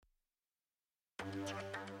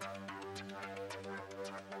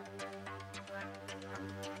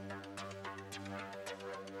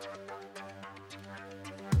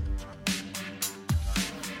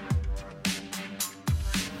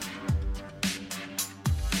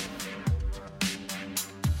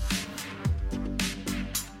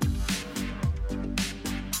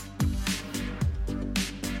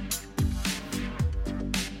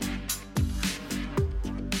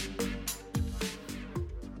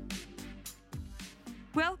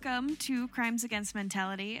Welcome to Crimes Against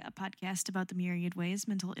Mentality, a podcast about the myriad ways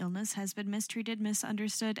mental illness has been mistreated,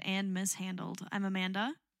 misunderstood, and mishandled. I'm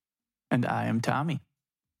Amanda. And I am Tommy.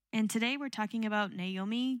 And today we're talking about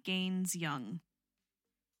Naomi Gaines-Young.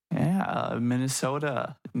 Yeah, a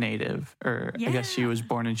Minnesota native. I guess she was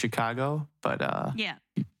born in Chicago, but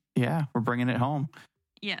yeah, we're bringing it home.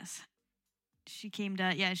 Yes. She came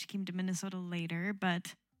to Minnesota later,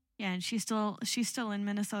 but yeah, and she's still in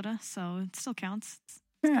Minnesota, so it still counts.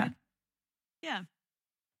 It's good. Yeah.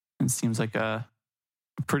 It seems like a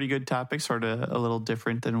pretty good topic, sort of a little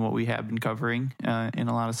different than what we have been covering in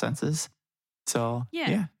a lot of senses. So,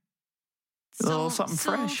 yeah. A little something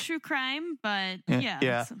fresh. True crime, but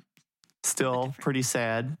yeah. Still pretty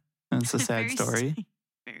sad. It's a sad story.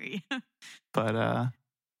 Very. But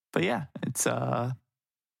yeah, it's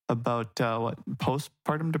about what,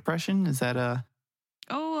 post-partum depression? Is that a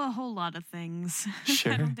whole lot of things.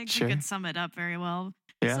 Sure, I don't think we could sum it up very well.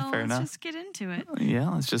 Yeah, so fair enough. Let's just get into it. Yeah,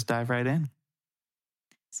 let's just dive right in.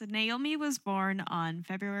 So Naomi was born on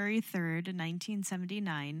February 3rd,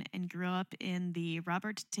 1979, and grew up in the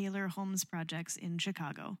Robert Taylor Homes projects in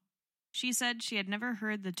Chicago. She said she had never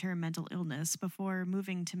heard the term mental illness before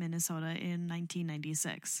moving to Minnesota in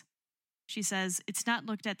 1996. She says it's not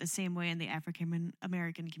looked at the same way in the African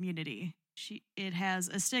American community. It has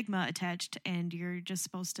a stigma attached, and you're just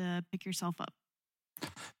supposed to pick yourself up.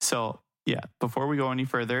 So, yeah, before we go any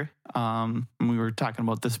further, we were talking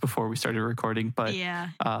about this before we started recording, but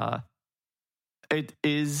it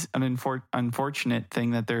is an unfortunate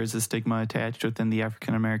thing that there is a stigma attached within the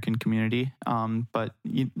African American community. But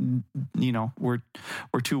you know, we're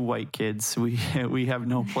two white kids. We have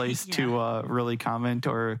no place to really comment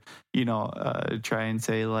or try and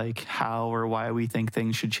say like how or why we think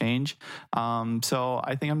things should change. So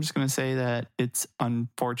I think I'm just going to say that it's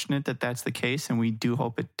unfortunate that that's the case, and we do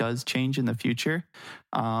hope it does change in the future.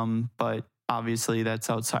 But obviously that's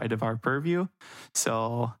outside of our purview.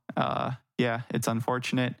 So yeah, it's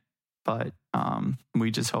unfortunate, but we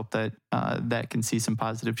just hope that that can see some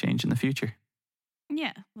positive change in the future.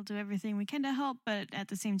 Yeah, we'll do everything we can to help, but at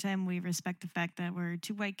the same time, we respect the fact that we're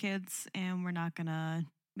two white kids and we're not going to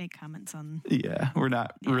make comments on... Yeah, we're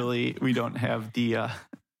not really... We don't have the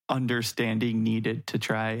understanding needed to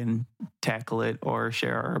try and tackle it or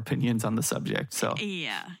share our opinions on the subject, so...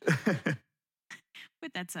 Yeah.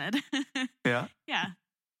 With that said... Yeah.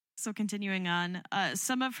 So continuing on,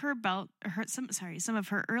 some of her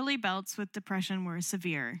early bouts with depression were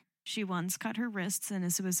severe. She once cut her wrists in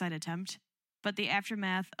a suicide attempt, but the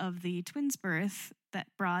aftermath of the twins' birth that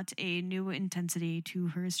brought a new intensity to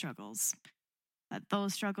her struggles.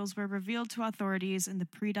 Those struggles were revealed to authorities in the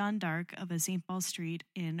pre-dawn dark of a St. Paul street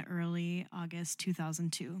in early August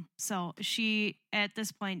 2002. So she, at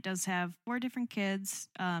this point, does have 4 different kids,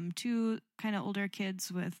 2 kind of older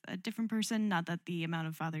kids with a different person. Not that the amount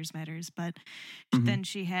of fathers matters, but then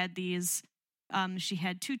she had these, she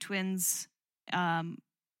had 2 twins in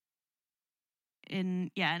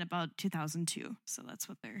about 2002. So that's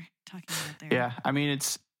what they're talking about there. Yeah, I mean,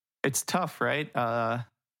 it's tough, right?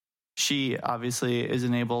 She obviously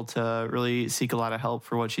isn't able to really seek a lot of help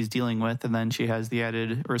for what she's dealing with. And then she has the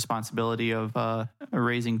added responsibility of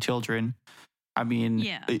raising children. I mean,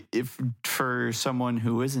 if for someone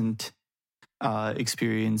who isn't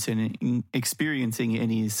experiencing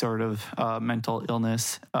any sort of mental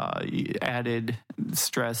illness, added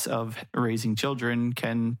stress of raising children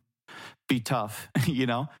can be tough,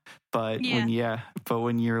 but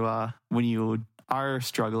when you are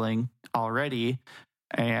struggling already,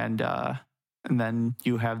 and then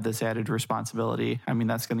you have this added responsibility. I mean,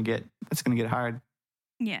 that's gonna get hard.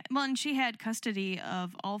 Yeah, well, and she had custody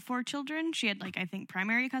of all 4 children. She had, I think,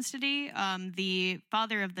 primary custody. The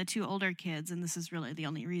father of the 2 older kids, and this is really the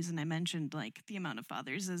only reason I mentioned, the amount of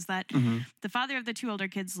fathers, is that the father of the 2 older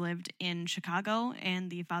kids lived in Chicago, and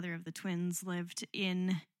the father of the twins lived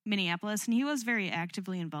in Minneapolis, and he was very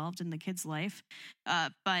actively involved in the kid's life.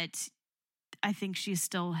 But I think she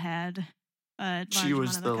still had... she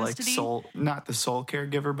was the sole, not the sole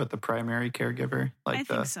caregiver, but the primary caregiver. I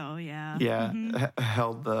think so, yeah. Yeah,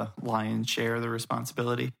 held the lion's share of the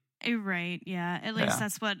responsibility. Right, yeah. At least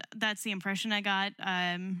that's the impression I got.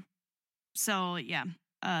 So yeah,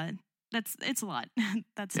 it's a lot.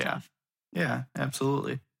 That's Yeah. tough. Yeah,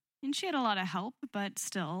 absolutely. And she had a lot of help, but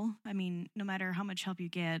still, I mean, no matter how much help you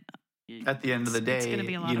get, At the end of the day, it's going to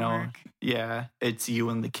be a lot of work. yeah, it's you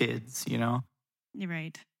and the kids, You're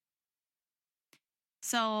right.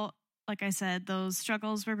 So, like I said, those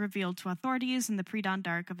struggles were revealed to authorities in the pre-dawn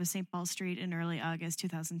dark of a St. Paul street in early August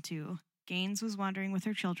 2002. Gaines was wandering with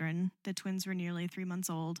her children. The twins were nearly 3 months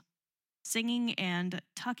old, singing and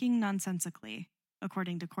talking nonsensically,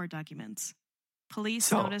 according to court documents.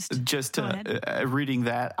 Police noticed. Just reading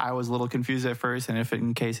that, I was a little confused at first, and if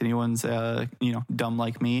in case anyone's dumb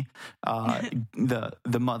like me,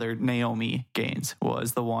 the mother, Naomi Gaines,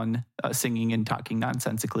 was the one singing and talking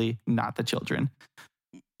nonsensically, not the children.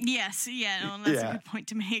 Yes, that's a good point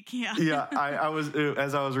to make. Yeah, I was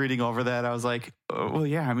as I was reading over that, I was like, well,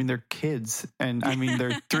 yeah, I mean they're kids, and I mean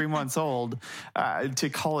they're 3 months old. To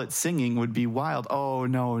call it singing would be wild. Oh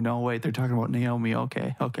no, wait, they're talking about Naomi.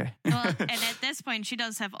 Okay. Well, and at this point, she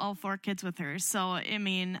does have all 4 kids with her. So I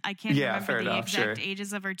mean, I can't remember the exact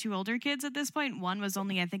ages of her 2 older kids at this point. One was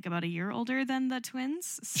only, I think, about a year older than the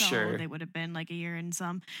twins, so they would have been like a year and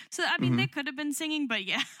some. So I mean, they could have been singing, but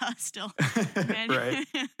yeah, still, right.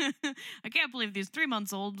 I can't believe these 3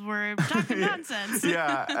 months old were talking nonsense.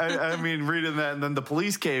 Yeah, I mean, reading that, and then the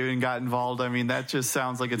police came and got involved. I mean, that just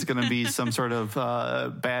sounds like it's going to be some sort of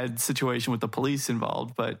bad situation with the police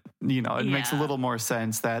involved. But it makes a little more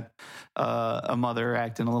sense that a mother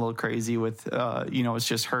acting a little crazy with it's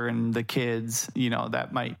just her and the kids.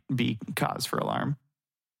 That might be cause for alarm.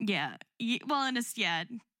 Yeah. Well,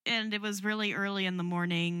 and it was really early in the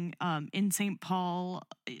morning in St. Paul.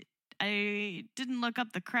 I didn't look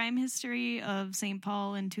up the crime history of St.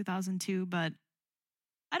 Paul in 2002, but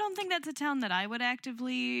I don't think that's a town that I would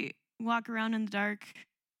actively walk around in the dark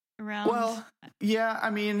around. Well, yeah, I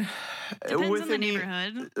mean, depends on the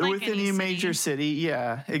neighborhood. With any major city,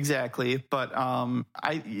 yeah, exactly. But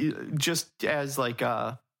I just as like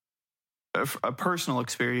a personal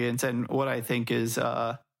experience, and what I think is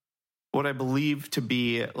what I believe to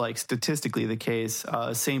be like statistically the case,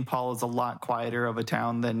 St. Paul is a lot quieter of a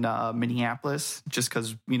town than Minneapolis, just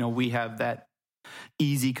because we have that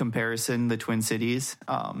easy comparison, the Twin Cities.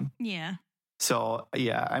 Yeah. So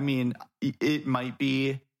yeah, I mean, it might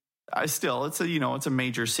be. Still, it's a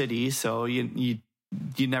major city, so you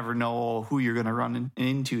never know who you're going to run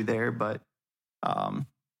into there. But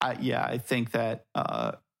I think that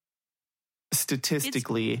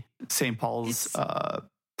statistically, St. Paul's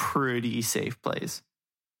pretty safe place.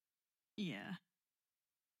 Yeah.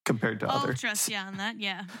 Compared to others. I'll trust you on that.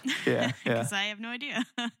 Yeah. Yeah. Because I have no idea.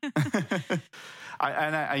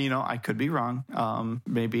 I could be wrong.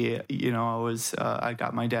 Maybe I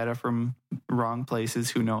got my data from wrong places.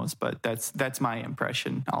 Who knows? But that's my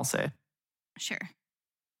impression, I'll say. Sure.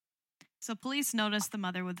 So police noticed the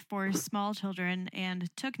mother with 4 small children and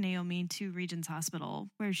took Naomi to Regents Hospital,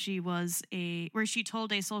 where she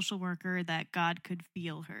told a social worker that God could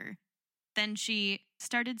feel her. Then she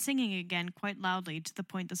started singing again quite loudly, to the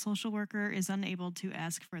point the social worker is unable to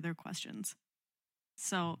ask further questions.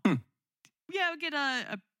 So, we get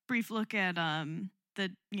a brief look at some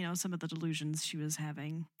of the delusions she was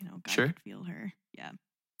having. God could feel her. Yeah.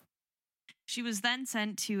 She was then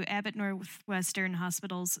sent to Abbott Northwestern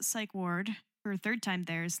Hospital's psych ward, her 3rd time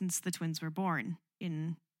there since the twins were born.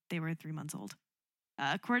 They were 3 months old.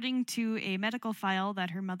 According to a medical file that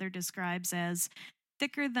her mother describes as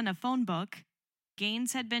thicker than a phone book,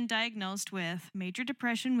 Gaines had been diagnosed with major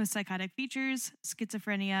depression with psychotic features,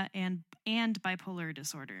 schizophrenia, and bipolar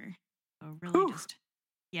disorder. So really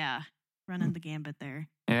running the gambit there.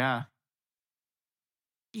 Yeah.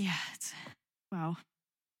 Yeah, wow.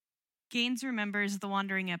 Gaines remembers the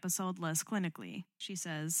wandering episode less clinically. She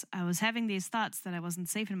says, "I was having these thoughts that I wasn't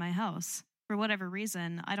safe in my house. For whatever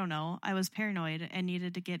reason, I don't know, I was paranoid and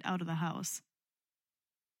needed to get out of the house."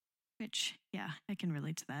 Which, yeah, I can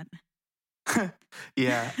relate to that.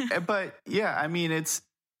 Yeah, but yeah, I mean,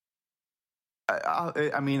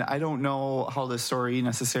 I don't know how the story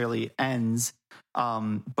necessarily ends,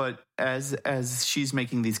 but as she's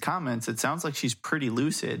making these comments, it sounds like she's pretty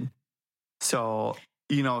lucid. So,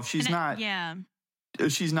 she's not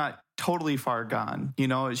totally far gone.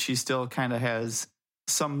 She still kind of has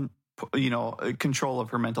some, control of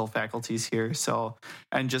her mental faculties here. So,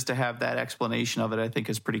 and just to have that explanation of it, I think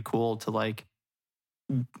is pretty cool to like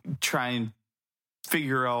try and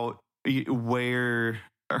figure out where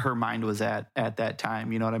her mind was at that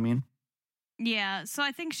time. You know what I mean? Yeah. So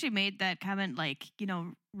I think she made that comment, like,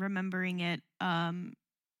 remembering it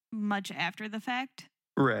much after the fact.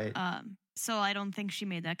 Right. So I don't think she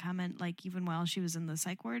made that comment like even while she was in the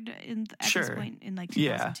psych ward at Sure. this point in like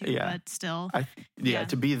Yeah, 2002. yeah. But still, Yeah,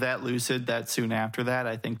 to be that lucid that soon after that,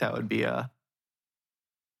 I think that would be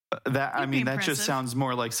that just sounds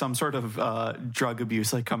more like some sort of drug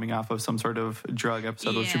abuse, like coming off of some sort of drug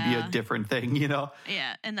episode, which should be a different thing, you know?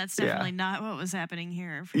 Yeah, and that's definitely not what was happening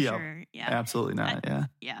here for sure. Yeah, absolutely not.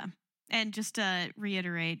 Yeah. And just to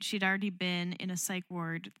reiterate, she'd already been in a psych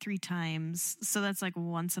ward 3 times. So that's like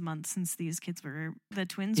once a month since the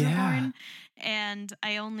twins were born. And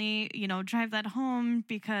I only, drive that home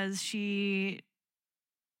because she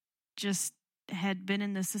just had been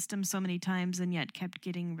in the system so many times and yet kept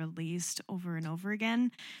getting released over and over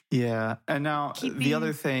again. Yeah. And now the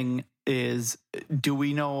other thing is, do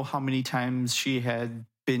we know how many times she had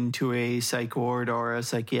been to a psych ward or a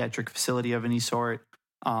psychiatric facility of any sort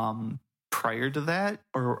prior to that?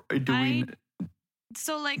 Or do we...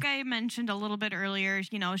 So like I mentioned a little bit earlier,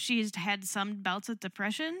 she's had some bouts with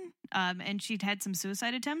depression and she'd had some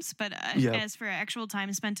suicide attempts. But as for actual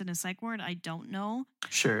time spent in a psych ward, I don't know.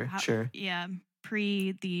 Sure. Yeah.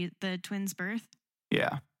 Pre the twins' birth.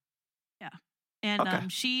 Yeah. Yeah.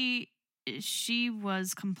 And she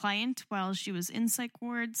was compliant while she was in psych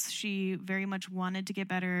wards. She very much wanted to get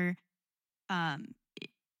better.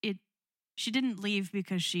 She didn't leave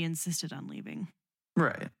because she insisted on leaving.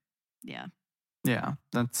 Right. Yeah. Yeah,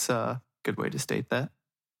 that's a good way to state that.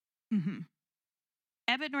 Mm-hmm.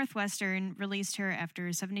 Abbott Northwestern released her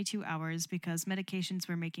after 72 hours because medications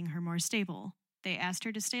were making her more stable. They asked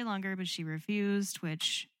her to stay longer, but she refused,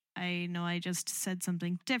 which I know I just said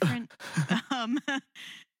something different.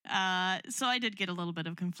 So I did get a little bit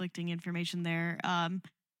of conflicting information there.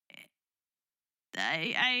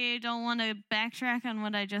 I don't want to backtrack on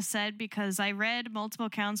what I just said because I read multiple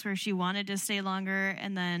accounts where she wanted to stay longer,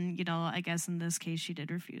 and then I guess in this case she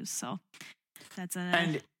did refuse. So that's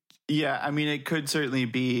it could certainly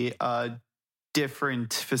be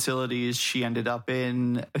different facilities she ended up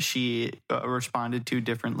in. She responded to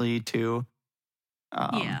differently too.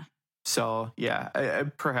 So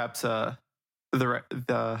perhaps the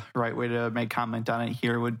right way to make comment on it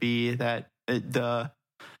here would be that the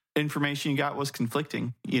information you got was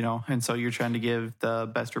conflicting, and so you're trying to give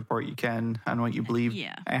the best report you can on what you believe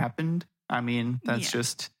happened. I mean, that's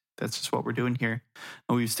just what we're doing here.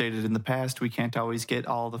 And we've stated in the past, we can't always get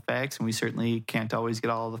all the facts, and we certainly can't always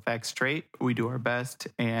get all the facts straight. We do our best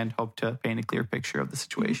and hope to paint a clear picture of the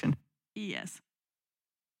situation. Yes.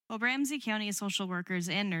 Well, Ramsey County social workers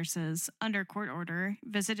and nurses, under court order,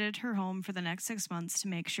 visited her home for the next 6 months to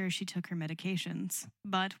make sure she took her medications.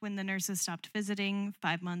 But when the nurses stopped visiting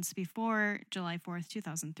 5 months before July 4th,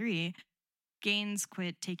 2003, Gaines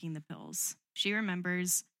quit taking the pills. She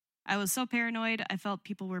remembers, "I was so paranoid, I felt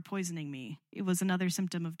people were poisoning me. It was another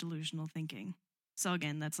symptom of delusional thinking." So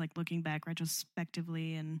again, that's like looking back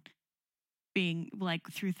retrospectively and being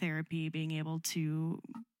like through therapy, being able to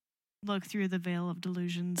look through the veil of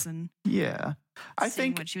delusions and I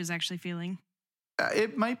think what she was actually feeling.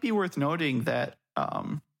 It might be worth noting that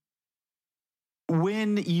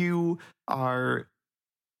when you are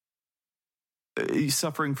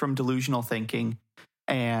suffering from delusional thinking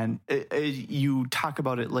and you talk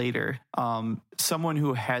about it later, someone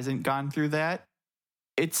who hasn't gone through that,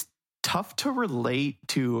 it's tough to relate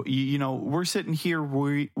to. We're sitting here,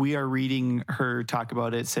 we are reading her talk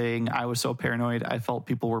about it, saying, "I was so paranoid, I felt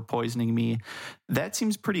people were poisoning me." That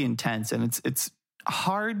seems pretty intense, and it's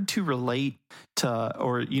hard to relate to,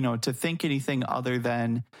 or to think anything other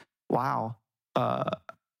than, wow,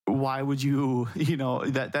 why would you,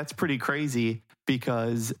 that's pretty crazy,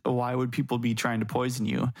 because why would people be trying to poison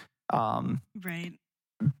you? Right.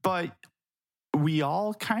 But we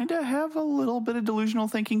all kind of have a little bit of delusional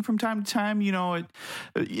thinking from time to time.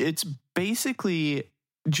 It's basically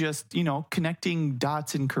just, connecting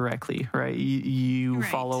dots incorrectly, right? You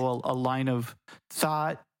follow a line of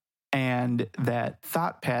thought, and that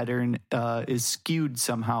thought pattern is skewed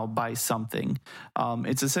somehow by something.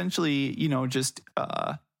 It's essentially, just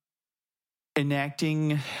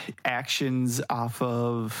enacting actions off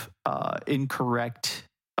of incorrect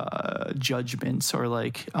judgments,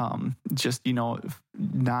 or just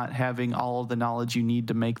not having all the knowledge you need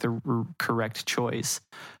to make the correct choice.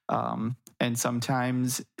 And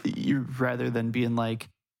sometimes rather than being like,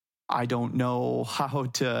 "I don't know how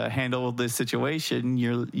to handle this situation,"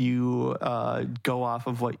 you go off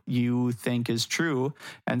of what you think is true.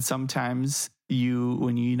 And sometimes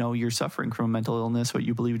when you're suffering from a mental illness, what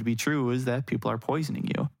you believe to be true is that people are poisoning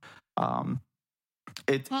you.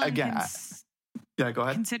 Yeah, go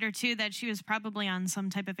ahead. Consider too that she was probably on some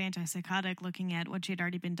type of antipsychotic, looking at what she had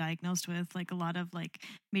already been diagnosed with, like a lot of like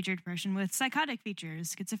major depression with psychotic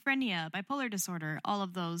features, schizophrenia, bipolar disorder. All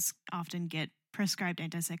of those often get prescribed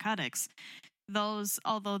antipsychotics. Those,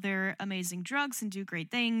 although they're amazing drugs and do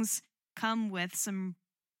great things, come with some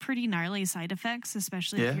pretty gnarly side effects,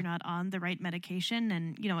 especially if you're not on the right medication.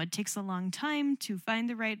 And, it takes a long time to find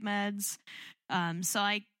the right meds. So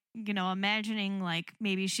I, imagining like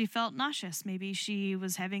maybe she felt nauseous. Maybe she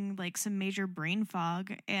was having like some major brain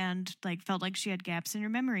fog and like felt like she had gaps in her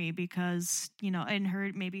memory because,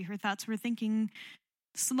 maybe her thoughts were thinking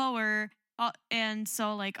slower. And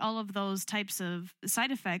so like all of those types of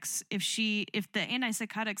side effects, if the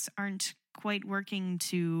antipsychotics aren't quite working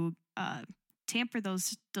to tamper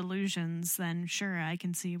those delusions, then sure, I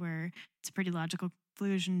can see where it's a pretty logical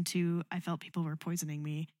conclusion to I felt people were poisoning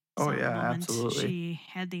me. So oh yeah, the moment absolutely. she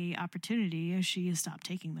had the opportunity, she stopped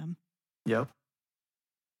taking them. Yep.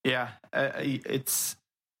 Yeah, it's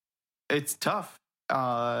tough.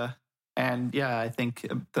 And yeah, I think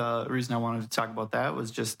the reason I wanted to talk about that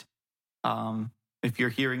was just if you're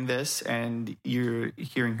hearing this and you're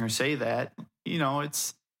hearing her say that,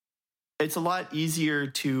 it's a lot easier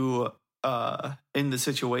to in the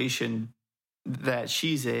situation that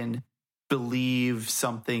she's in, believe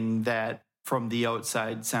something that from the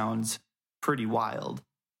outside sounds pretty wild.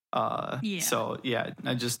 So yeah,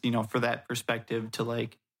 I just, for that perspective to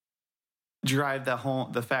like drive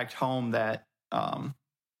the fact home that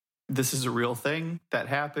this is a real thing that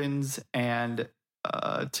happens, and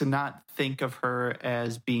to not think of her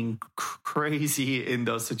as being crazy in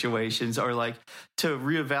those situations, or like to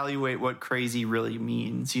reevaluate what crazy really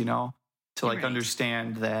means, to like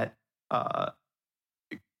understand that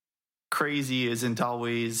crazy isn't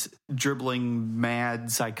always dribbling,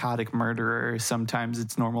 mad, psychotic murderer. Sometimes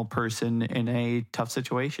it's normal person in a tough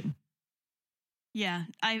situation. Yeah,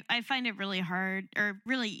 I find it really hard,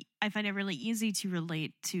 I find it really easy to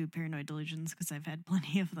relate to paranoid delusions because I've had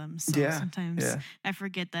plenty of them. So sometimes I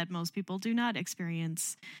forget that most people do not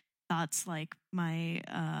experience thoughts like my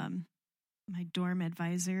dorm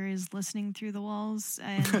advisor is listening through the walls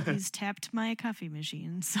and he's tapped my coffee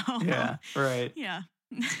machine. So yeah, right. Yeah.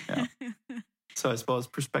 So I suppose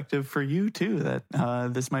perspective for you too,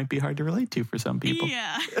 that this might be hard to relate to for some people.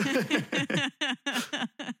 Yeah.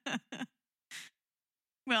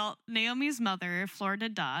 Well, Naomi's mother, Florida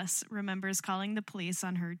Doss, remembers calling the police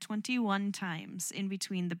on her 21 times in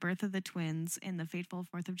between the birth of the twins and the fateful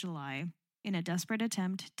 4th of July in a desperate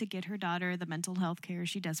attempt to get her daughter the mental health care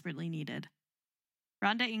she desperately needed.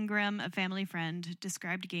 Rhonda Ingram, a family friend,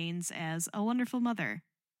 described Gaines as a wonderful mother,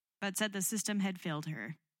 but said the system had failed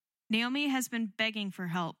her. Naomi has been begging for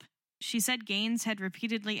help. She said Gaines had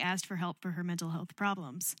repeatedly asked for help for her mental health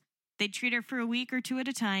problems. They'd treat her for a week or two at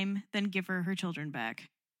a time, then give her her children back.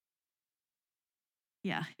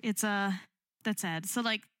 Yeah, it's that's sad. So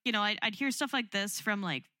like, I'd hear stuff like this from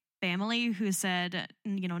like family who said,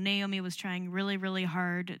 Naomi was trying really, really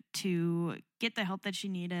hard to get the help that she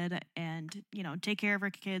needed and, take care of her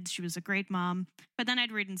kids. She was a great mom. But then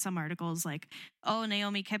I'd read in some articles like, oh,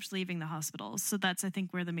 Naomi kept leaving the hospitals. So that's, I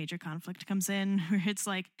think, where the major conflict comes in, where it's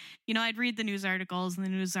like, I'd read the news articles and the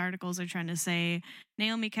news articles are trying to say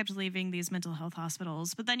Naomi kept leaving these mental health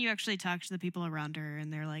hospitals. But then you actually talk to the people around her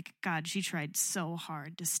and they're like, God, she tried so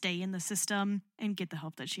hard to stay in the system and get the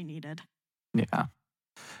help that she needed. Yeah.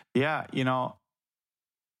 Yeah,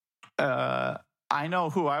 I know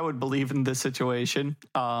who I would believe in this situation.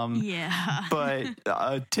 But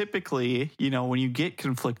typically, when you get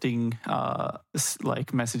conflicting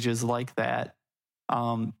like messages like that,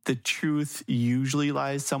 the truth usually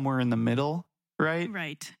lies somewhere in the middle, right?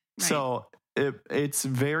 Right. So it's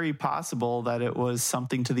very possible that it was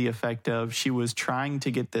something to the effect of she was trying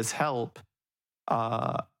to get this help,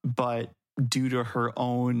 but due to her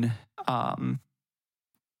own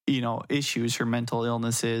issues, her mental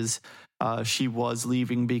illnesses, she was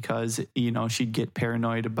leaving because, she'd get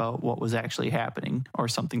paranoid about what was actually happening or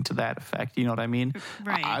something to that effect. You know what I mean?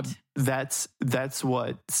 Right. That's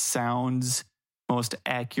what sounds most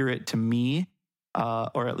accurate to me,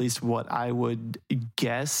 or at least what I would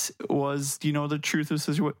guess was, the truth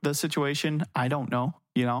of the situation. I don't know,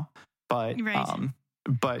 but, right.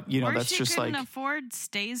 But or that's she just couldn't like afford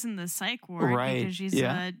stays in the psych ward because she's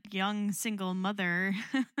a young single mother.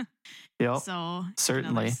 Yep. So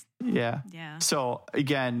certainly, yeah. So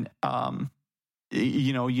again,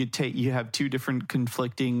 you have two different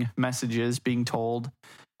conflicting messages being told.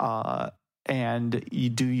 and you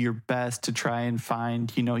do your best to try and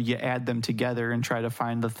find, you add them together and try to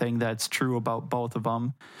find the thing that's true about both of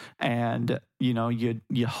them. And,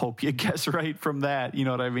 you hope you guess right from that. You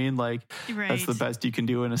know what I mean? Like, that's the best you can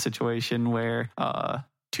do in a situation where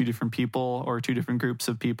two different people or two different groups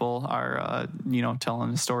of people are,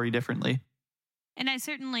 telling a story differently. And I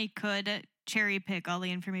certainly could cherry pick all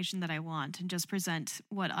the information that I want and just present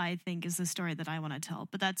what I think is the story that I want to tell.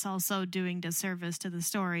 But that's also doing disservice to the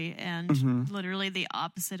story and literally the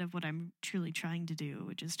opposite of what I'm truly trying to do,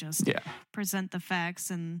 which is just present the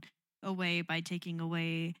facts in a way by taking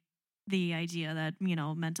away the idea that,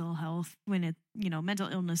 mental health, when mental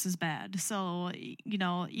illness is bad. So,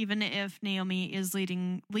 even if Naomi is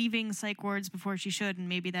leaving psych wards before she should, and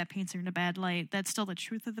maybe that paints her in a bad light, that's still the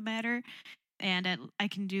truth of the matter. And I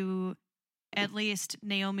can do at least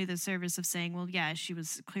Naomi the service of saying, well, yeah, she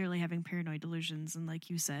was clearly having paranoid delusions. And like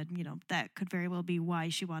you said, that could very well be why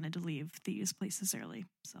she wanted to leave these places early.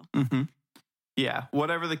 So, yeah,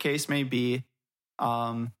 whatever the case may be,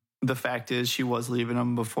 the fact is she was leaving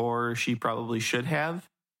them before she probably should have.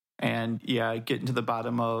 And getting to the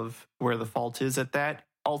bottom of where the fault is at that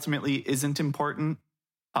ultimately isn't important.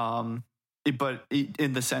 But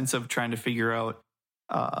in the sense of trying to figure out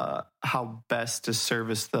how best to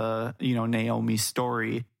service the, Naomi's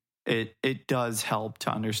story, it does help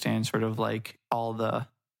to understand sort of like all the,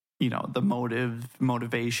 the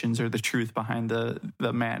motivations or the truth behind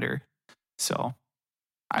the matter. So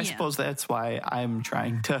I suppose that's why I'm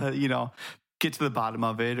trying to, get to the bottom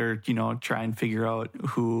of it, or, try and figure out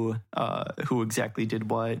who exactly did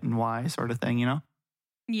what and why, sort of thing,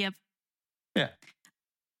 Yep. Yeah.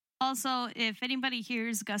 Also, if anybody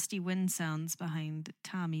hears gusty wind sounds behind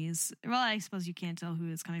Tommy's, well, I suppose you can't tell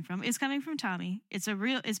who it's coming from. It's coming from Tommy. It's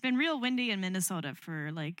been real windy in Minnesota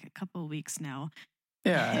for like a couple of weeks now.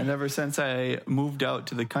 Yeah, and ever since I moved out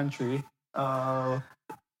to the country,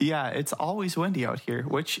 it's always windy out here,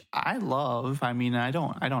 which I love. I mean, I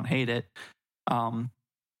don't hate it. And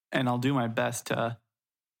I'll do my best to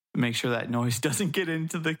make sure that noise doesn't get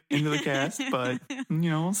into the cast, but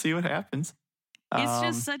we'll see what happens. It's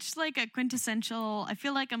just such like a quintessential, I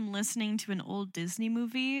feel like I'm listening to an old Disney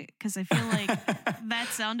movie because I feel like that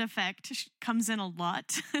sound effect comes in a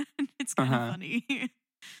lot. It's kind of funny.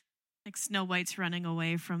 Like Snow White's running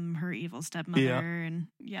away from her evil stepmother and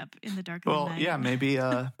in the dark of the night.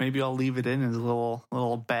 Well, maybe I'll leave it in as a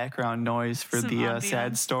little background noise for the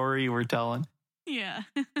sad story we're telling. Yeah.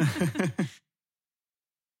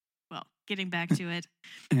 Well, getting back to it.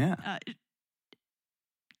 Yeah.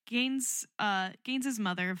 Gaines's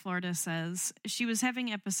mother, Florida, says she was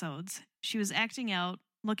having episodes. She was acting out,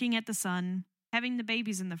 looking at the sun, having the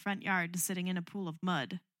babies in the front yard, sitting in a pool of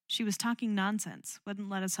mud. She was talking nonsense, wouldn't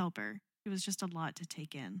let us help her. It was just a lot to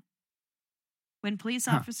take in. When police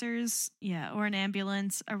officers, or an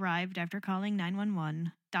ambulance arrived after calling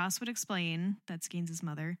 911, Doss would explain, that's Gaines's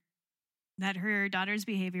mother, that her daughter's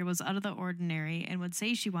behavior was out of the ordinary and would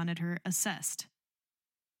say she wanted her assessed.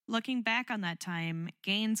 Looking back on that time,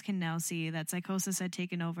 Gaines can now see that psychosis had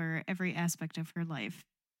taken over every aspect of her life.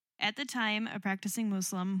 At the time, a practicing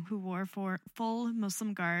Muslim who wore full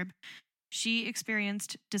Muslim garb, she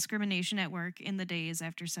experienced discrimination at work in the days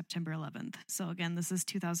after September 11th. So again, this is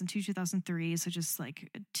 2002, 2003, so just like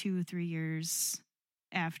 2-3 years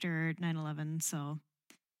after 9/11. So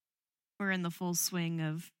we're in the full swing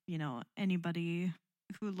of, anybody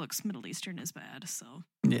who looks Middle Eastern is bad. So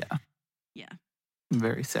yeah.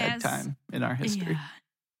 Very sad time in our history. Yeah,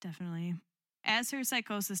 definitely. As her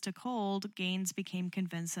psychosis took hold, Gaines became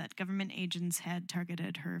convinced that government agents had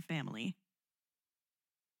targeted her family.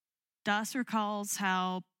 Doss recalls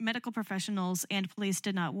how medical professionals and police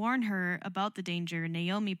did not warn her about the danger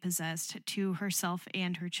Naomi possessed to herself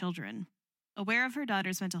and her children. Aware of her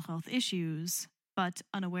daughter's mental health issues, but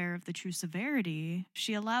unaware of the true severity,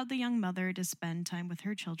 she allowed the young mother to spend time with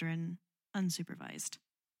her children unsupervised.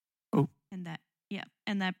 Oh.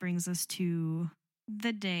 And that brings us to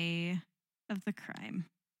the day of the crime.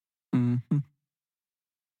 Mm-hmm.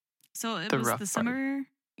 So it was the summer. Part.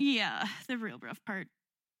 Yeah, the real rough part.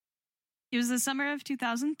 It was the summer of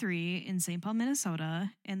 2003 in St. Paul,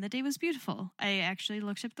 Minnesota, and the day was beautiful. I actually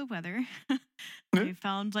looked up the weather. I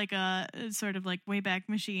found like a sort of like Wayback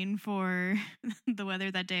Machine for the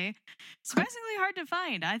weather that day. Surprisingly hard to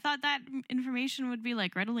find. I thought that information would be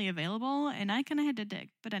like readily available, and I kind of had to dig.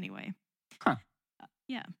 But anyway. Huh.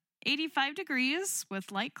 85 degrees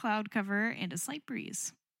with light cloud cover and a slight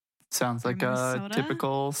breeze. Sounds like a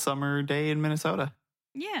typical summer day in Minnesota.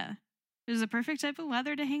 Yeah. It was a perfect type of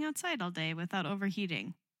weather to hang outside all day without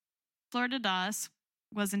overheating. Florida Doss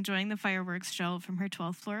was enjoying the fireworks show from her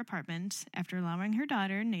 12th floor apartment after allowing her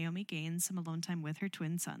daughter, Naomi Gaines, some alone time with her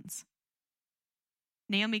twin sons.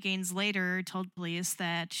 Naomi Gaines later told police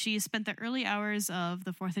that she spent the early hours of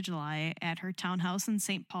the 4th of July at her townhouse in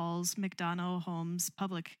St. Paul's McDonough Homes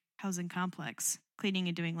public housing complex, cleaning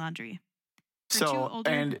and doing laundry.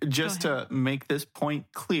 And just to make this point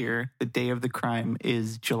clear, the day of the crime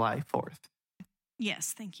is July 4th.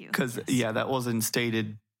 Yes, thank you. Because, that wasn't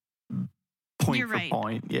stated point for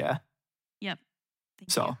point. Yeah. Yep.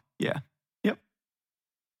 Thank you. Yeah. Yep.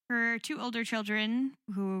 Her 2 older children,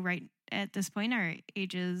 who right at this point are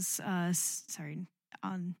ages,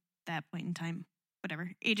 on that point in time,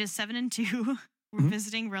 whatever, ages 7 and 2, were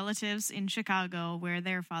visiting relatives in Chicago where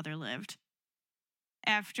their father lived.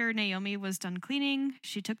 After Naomi was done cleaning,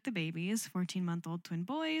 she took the babies, 14-month-old twin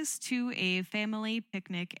boys, to a family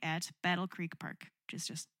picnic at Battle Creek Park, which is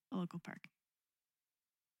just a local park.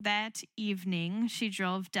 That evening, she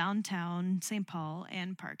drove downtown St. Paul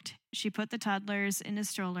and parked. She put the toddlers in a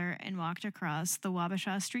stroller and walked across the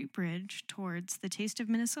Wabasha Street Bridge towards the Taste of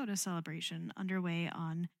Minnesota celebration underway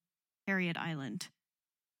on Harriet Island.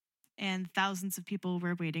 And thousands of people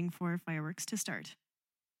were waiting for fireworks to start.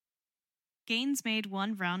 Gaines made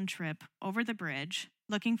one round trip over the bridge,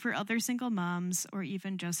 looking for other single moms or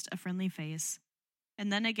even just a friendly face,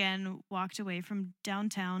 and then again walked away from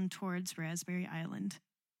downtown towards Raspberry Island.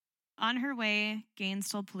 On her way, Gaines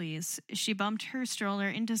told police she bumped her stroller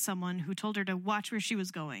into someone who told her to watch where she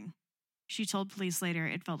was going. She told police later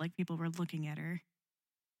it felt like people were looking at her.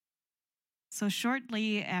 So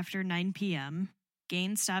shortly after 9 p.m.,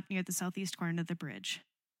 Gaines stopped near the southeast corner of the bridge.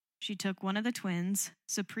 She took one of the twins,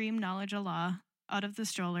 Supreme Knowledge Allah, out of the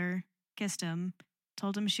stroller, kissed him,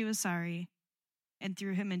 told him she was sorry, and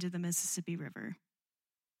threw him into the Mississippi River.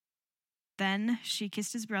 Then she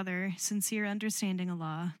kissed his brother, Sincere Understanding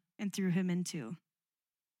Allah, and threw him in too.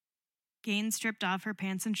 Gaines stripped off her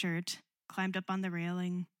pants and shirt, climbed up on the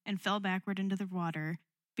railing, and fell backward into the water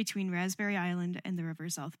between Raspberry Island and the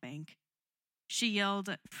river's south bank. She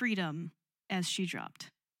yelled, "Freedom," as she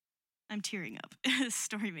dropped. I'm tearing up. This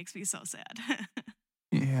story makes me so sad.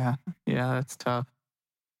 Yeah, that's tough.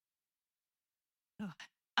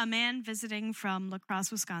 A man visiting from La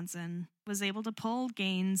Crosse, Wisconsin, was able to pull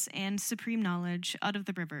Gaines and Supreme Knowledge out of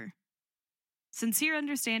the river. Sincere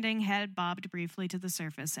Understanding had bobbed briefly to the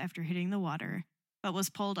surface after hitting the water, but was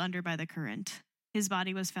pulled under by the current. His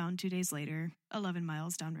body was found 2 days later, 11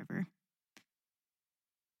 miles downriver.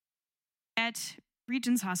 At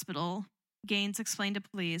Regions Hospital, Gaines explained to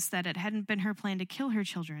police that it hadn't been her plan to kill her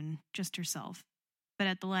children, just herself. But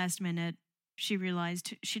at the last minute, she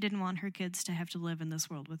realized she didn't want her kids to have to live in this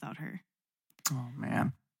world without her. Oh,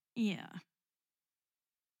 man. Yeah.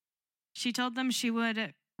 She told them she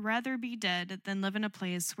would rather be dead than live in a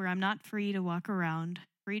place where I'm not free to walk around,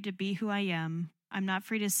 free to be who I am. I'm not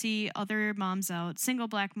free to see other moms out, single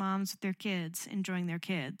black moms with their kids, enjoying their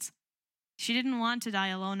kids. She didn't want to die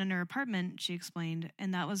alone in her apartment, she explained,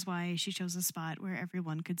 and that was why she chose a spot where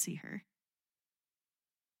everyone could see her.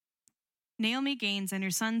 Naomi Gaines and her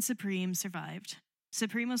son Supreme survived.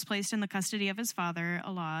 Supreme was placed in the custody of his father,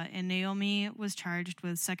 Allah, and Naomi was charged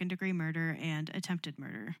with second-degree murder and attempted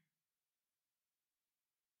murder.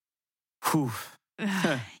 Whew.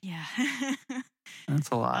 Yeah. That's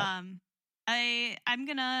a lot. I'm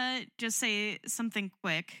gonna just say something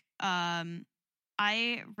quick.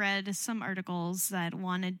 I read some articles that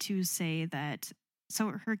wanted to say that,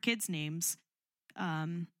 so her kids' names,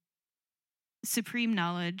 Supreme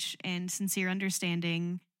Knowledge and Sincere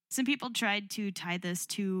Understanding, some people tried to tie this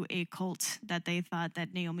to a cult that they thought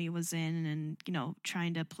that Naomi was in and,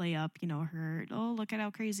 trying to play up, her, oh, look at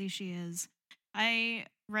how crazy she is. I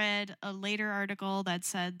read a later article that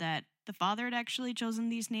said that the father had actually chosen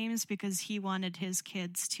these names because he wanted his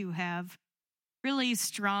kids to have really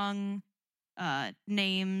strong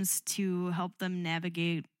names to help them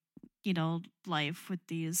navigate, life with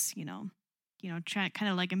these,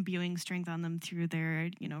 kind of like imbuing strength on them through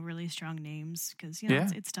their, really strong names because,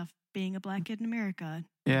 it's tough being a black kid in America.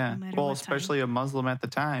 Yeah. Well, especially a Muslim at the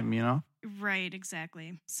time, Right,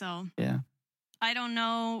 exactly. So, yeah. I don't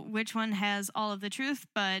know which one has all of the truth,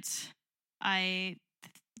 but I,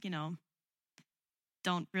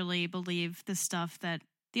 don't really believe the stuff that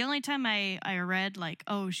the only time I read like,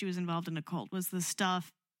 oh, she was involved in a cult was the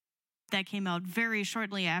stuff that came out very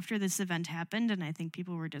shortly after this event happened. And I think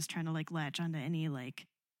people were just trying to like latch onto any like,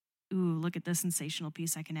 ooh, look at this sensational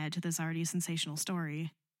piece I can add to this already sensational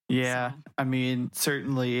story. Yeah. So. I mean,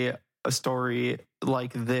 certainly a story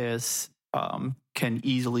like this can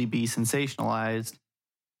easily be sensationalized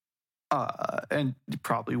and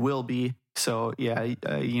probably will be. So, yeah,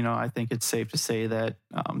 I think it's safe to say that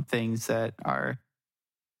things that are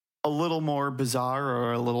a little more bizarre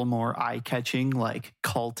or a little more eye-catching, like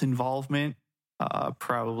cult involvement,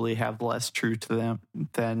 probably have less truth to them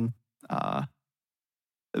than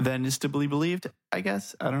is to be believed, I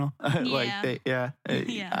guess. I don't know. Yeah.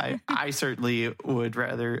 Yeah. I certainly would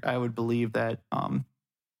believe that,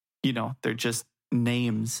 they're just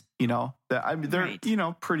names, they're,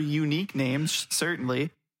 Right. pretty unique names,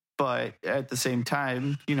 certainly. But at the same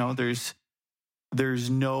time, there's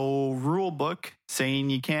no rule book saying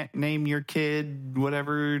you can't name your kid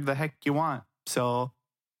whatever the heck you want. So,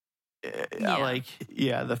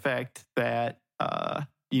 the fact that,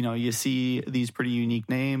 you see these pretty unique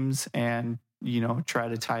names and, try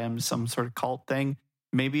to tie them to some sort of cult thing.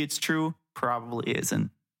 Maybe it's true, probably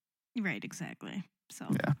isn't. Right, exactly. So,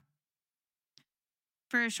 yeah.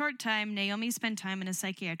 For a short time, Naomi spent time in a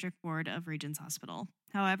psychiatric ward of Regents Hospital.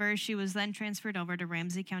 However, she was then transferred over to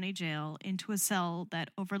Ramsey County Jail into a cell that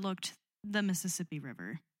overlooked the Mississippi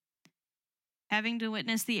River. Having to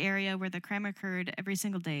witness the area where the crime occurred every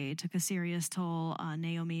single day took a serious toll on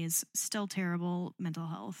Naomi's still terrible mental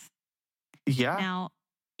health. Yeah. Now,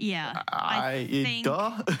 yeah.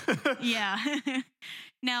 Duh. Yeah.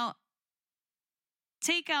 Now,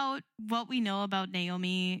 take out what we know about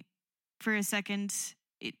Naomi for a second.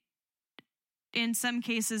 In some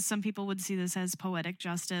cases, some people would see this as poetic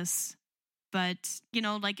justice. But,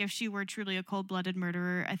 like if she were truly a cold-blooded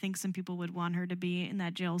murderer, I think some people would want her to be in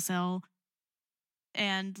that jail cell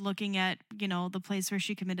and looking at, the place where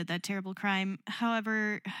she committed that terrible crime.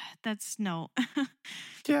 However, that's no.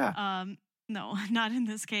 Yeah. No, not in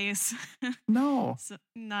this case. No. So,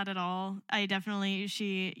 not at all.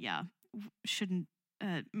 Shouldn't.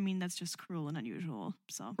 That's just cruel and unusual.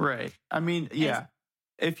 So. Right.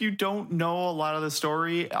 If you don't know a lot of the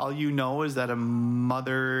story, all you know is that a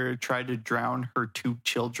mother tried to drown her 2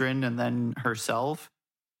 children and then herself,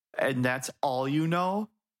 and that's all you know.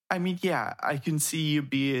 I can see you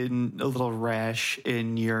being a little rash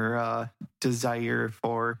in your desire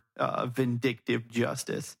for vindictive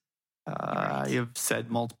justice. Right. I have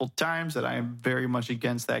said multiple times that I am very much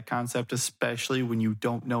against that concept, especially when you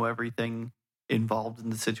don't know everything involved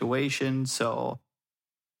in the situation. So,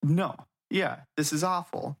 no. Yeah, this is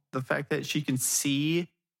awful. The fact that she can see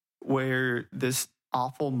where this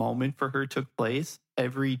awful moment for her took place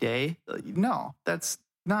every day, no, that's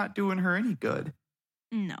not doing her any good.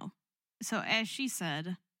 No. So as she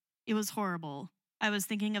said, it was horrible. I was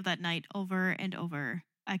thinking of that night over and over.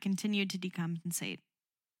 I continued to decompensate.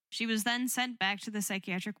 She was then sent back to the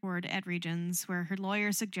psychiatric ward at Regents, where her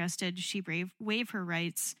lawyer suggested she waive her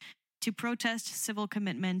rights to protest civil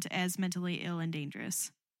commitment as mentally ill and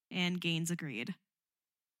dangerous. And Gaines agreed.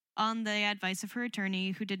 On the advice of her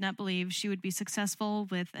attorney, who did not believe she would be successful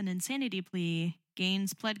with an insanity plea,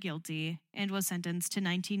 Gaines pled guilty and was sentenced to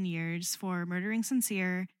 19 years for murdering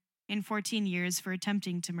Sincere and 14 years for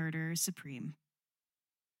attempting to murder Supreme.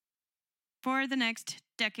 For the next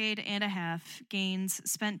decade and a half, Gaines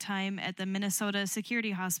spent time at the Minnesota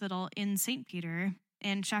Security Hospital in St. Peter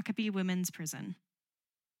and Shakopee Women's Prison.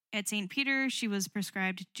 At St. Peter, she was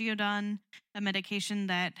prescribed Geodon, a medication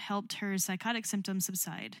that helped her psychotic symptoms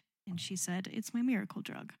subside. And she said, "It's my miracle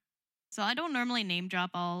drug." So I don't normally name drop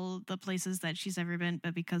all the places that she's ever been,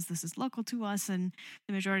 but because this is local to us and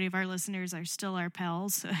the majority of our listeners are still our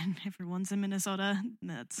pals and everyone's in Minnesota,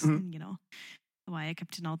 that's, why I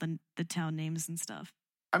kept to know the town names and stuff.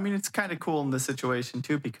 It's kind of cool in this situation,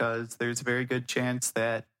 too, because there's a very good chance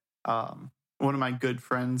that one of my good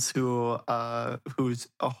friends who's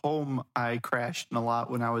a home I crashed in a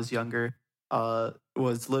lot when I was younger,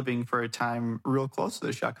 was living for a time real close to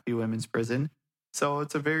the Shakopee Women's Prison. So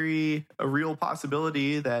it's a real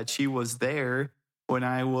possibility that she was there when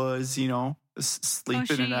I was,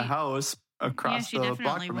 sleeping in a house across the block from it.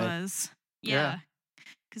 Yeah, she definitely was. Yeah.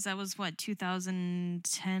 Because that was,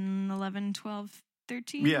 2010, 11, 12,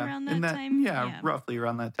 13, around that time? Yeah, roughly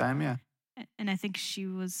around that time, yeah. And I think she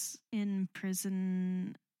was in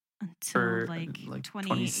prison until like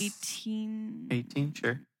 2018. 18,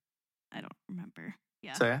 sure. I don't remember.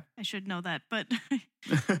 Yeah. So, yeah. I should know that. But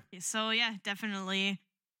so, yeah, definitely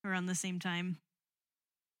around the same time.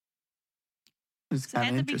 It's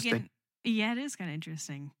kind of interesting. Yeah, it is kind of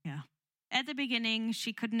interesting. Yeah. At the beginning,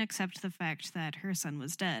 she couldn't accept the fact that her son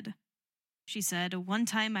was dead. She said, "One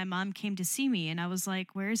time my mom came to see me and I was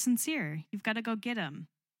like, 'Where's Sincere? You've got to go get him.'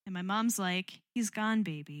 And my mom's like, 'He's gone,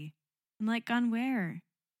 baby.' I'm like, 'Gone where?'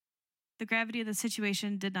 The gravity of the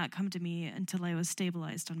situation did not come to me until I was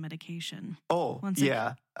stabilized on medication." Oh,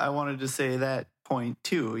 yeah. I wanted to say that point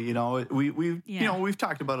too. We've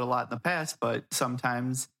talked about it a lot in the past, but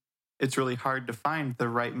sometimes it's really hard to find the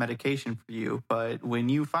right medication for you. But when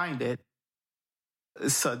you find it,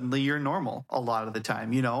 suddenly you're normal a lot of the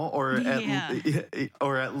time,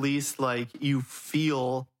 or at least like you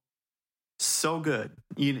feel so good.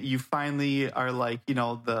 You finally are like,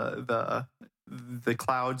 the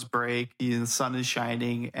clouds break, the sun is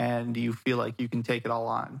shining, and you feel like you can take it all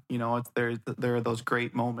on. It's there are those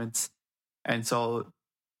great moments, and so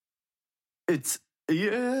it's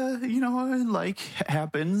like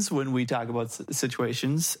happens when we talk about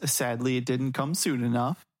situations. Sadly, it didn't come soon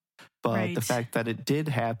enough, but the fact that it did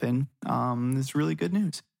happen is really good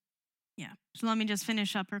news. Yeah. So let me just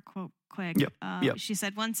finish up her quote quick. Yep. She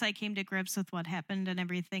said, "Once I came to grips with what happened and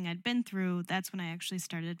everything I'd been through, that's when I actually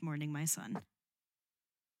started mourning my son."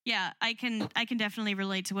 Yeah, I can definitely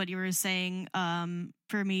relate to what you were saying.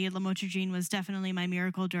 For me, lamotrigine was definitely my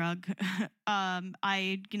miracle drug.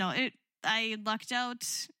 I lucked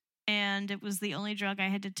out, and it was the only drug I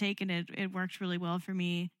had to take, and it worked really well for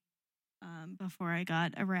me before I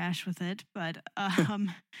got a rash with it. But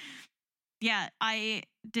yeah, I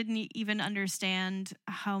didn't even understand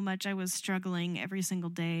how much I was struggling every single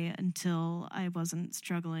day until I wasn't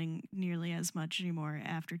struggling nearly as much anymore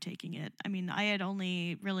after taking it. I mean, I had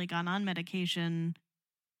only really gone on medication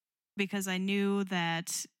because I knew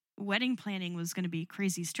that wedding planning was going to be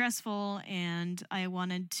crazy stressful, and I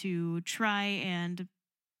wanted to try and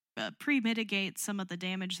pre-mitigate some of the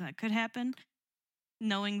damage that could happen,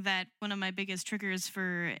 knowing that one of my biggest triggers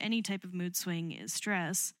for any type of mood swing is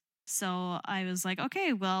stress. So I was like,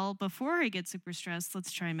 okay, well, before I get super stressed,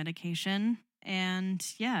 let's try medication. And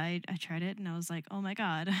yeah, I tried it, and I was like, oh my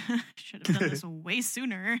God, should have done this way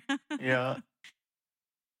sooner. Yeah.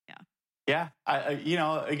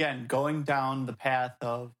 Again, going down the path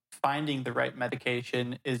of finding the right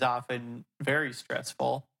medication is often very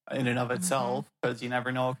stressful in and of itself, because you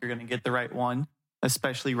never know if you're going to get the right one,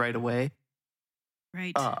 especially right away.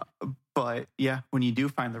 Right. But yeah, when you do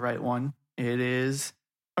find the right one, it is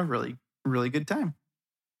a really, really good time.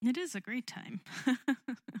 It is a great time.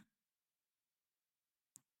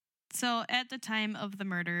 So at the time of the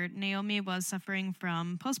murder, Naomi was suffering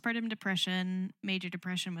from postpartum depression, major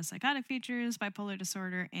depression with psychotic features, bipolar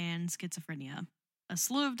disorder, and schizophrenia. A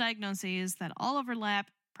slew of diagnoses that all overlap,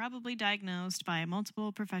 probably diagnosed by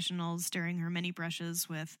multiple professionals during her many brushes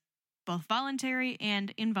with both voluntary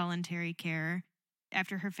and involuntary care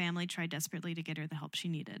after her family tried desperately to get her the help she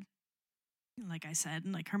needed. Like I said,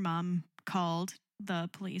 her mom called the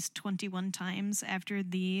police 21 times after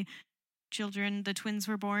the twins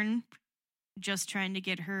were born, just trying to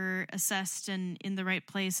get her assessed and in the right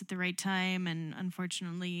place at the right time. And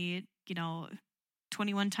unfortunately,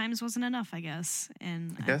 21 times wasn't enough, I guess.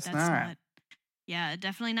 And I guess that's not. Yeah,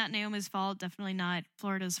 definitely not Naomi's fault. Definitely not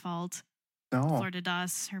Florida's fault. No. Florida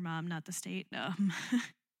DOS, her mom, not the state.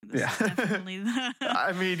 This is definitely the...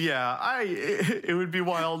 I mean, it would be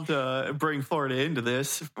wild to bring Florida into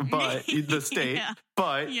this, but the state. Yeah.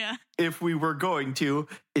 But if we were going to,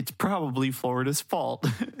 it's probably Florida's fault.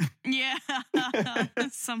 Yeah,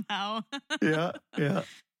 somehow. Yeah.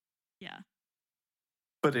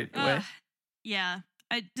 But anyway.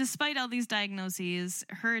 Despite all these diagnoses,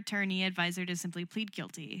 her attorney advised her to simply plead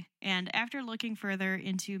guilty. And after looking further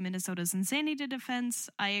into Minnesota's insanity defense,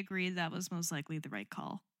 I agreed that was most likely the right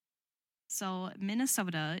call. So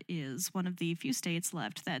Minnesota is one of the few states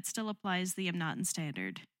left that still applies the am not in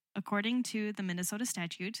standard. According to the Minnesota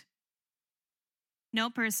statute, no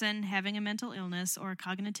person having a mental illness or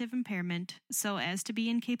cognitive impairment so as to be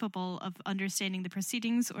incapable of understanding the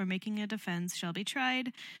proceedings or making a defense shall be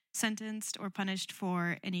tried, sentenced, or punished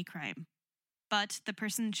for any crime. But the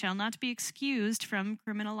person shall not be excused from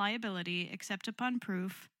criminal liability except upon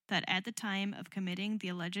proof that at the time of committing the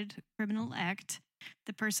alleged criminal act,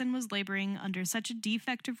 the person was laboring under such a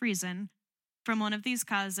defect of reason from one of these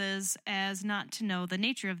causes as not to know the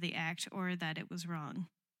nature of the act or that it was wrong.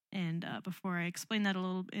 And before I explain that a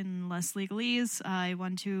little in less legalese, I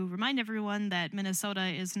want to remind everyone that Minnesota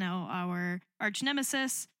is now our arch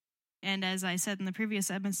nemesis. And as I said in the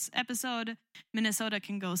previous episode, Minnesota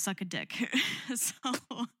can go suck a dick.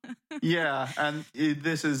 Yeah, and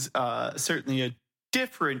this is certainly a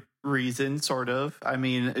different reason, sort of. I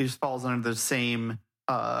mean, it falls under the same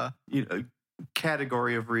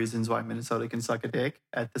category of reasons why Minnesota can suck a dick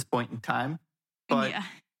at this point in time. But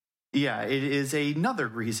yeah, it is another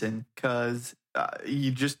reason, because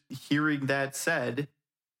you just hearing that said,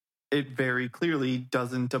 it very clearly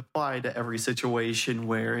doesn't apply to every situation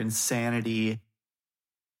where insanity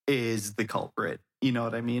is the culprit. You know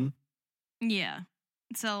what I mean? Yeah.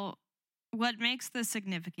 So What makes this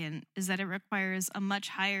significant is that it requires a much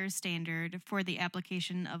higher standard for the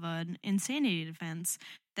application of an insanity defense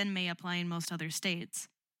than may apply in most other states.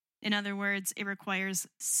 In other words, it requires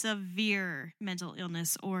severe mental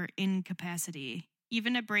illness or incapacity.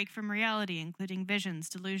 Even a break from reality, including visions,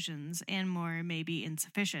 delusions, and more, may be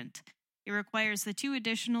insufficient. It requires the two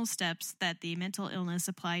additional steps that the mental illness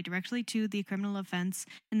apply directly to the criminal offense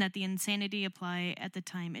and that the insanity apply at the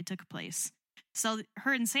time it took place. So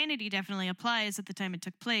her insanity definitely applies at the time it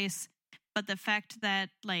took place, but the fact that,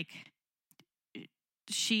 like,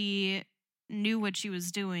 she knew what she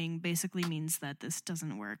was doing basically means that this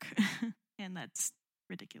doesn't work. And that's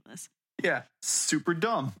ridiculous. Yeah, super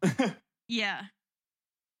dumb. Yeah.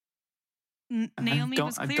 Naomi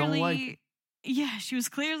was clearly... Yeah, she was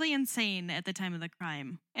clearly insane at the time of the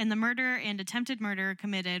crime. And the murder and attempted murder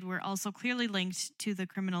committed were also clearly linked to the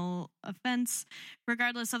criminal offense.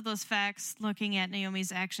 Regardless of those facts, looking at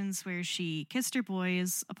Naomi's actions where she kissed her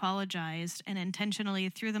boys, apologized, and intentionally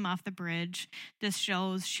threw them off the bridge, this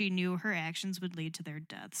shows she knew her actions would lead to their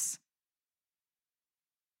deaths.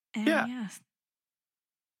 And yeah.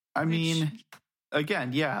 I mean,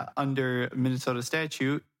 again, yeah, under Minnesota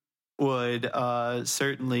statute, would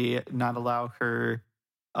certainly not allow her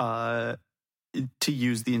to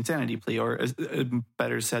use the insanity plea, or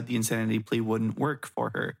better said, the insanity plea wouldn't work for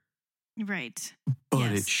her. Right.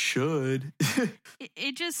 But it should.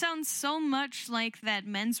 It just sounds so much like that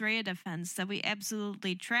mens rea defense that we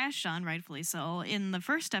absolutely trashed on, rightfully so, in the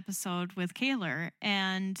first episode with Kaylor.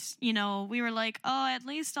 And, you know, we were like, oh, at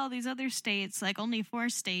least all these other states, like only 4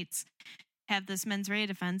 states, have this mens rea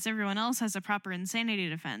defense. Everyone else has a proper insanity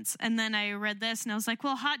defense. And then I read this and I was like,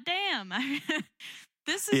 well, hot damn.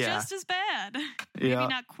 This is just as bad. Maybe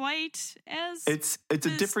not quite as... It's a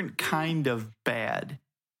different kind of bad.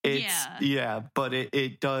 But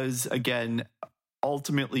it does, again,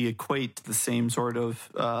 ultimately equate to the same sort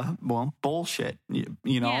of, bullshit. You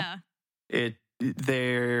know? Yeah.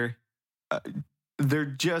 They're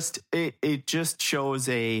just... It just shows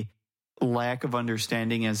a lack of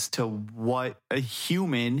understanding as to what a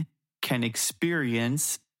human can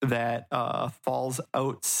experience that falls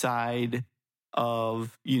outside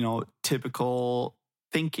of, you know, typical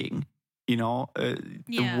thinking, you know,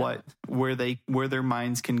 where their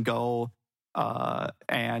minds can go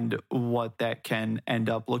and what that can end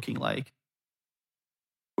up looking like,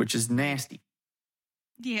 which is nasty.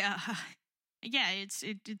 Yeah. Yeah, it's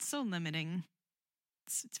so limiting.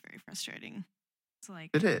 It's very frustrating. It's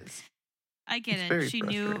like, it is. I get it.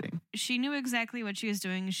 She knew exactly what she was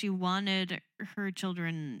doing. She wanted her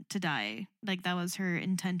children to die. Like, that was her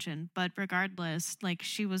intention. But regardless, like,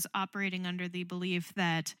 she was operating under the belief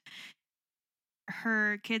that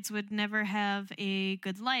her kids would never have a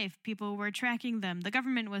good life. People were tracking them. The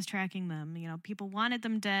government was tracking them. You know, people wanted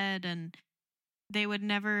them dead, and they would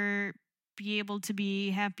never be able to be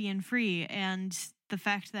happy and free. And the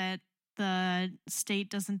fact that the state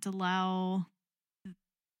doesn't allow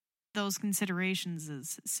those considerations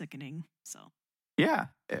is sickening. So yeah,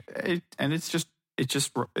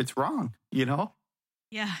 it's wrong, you know.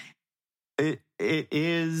 Yeah, it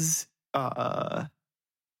is at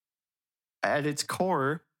its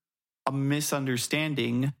core a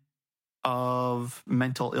misunderstanding of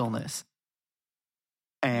mental illness.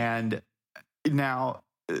 And now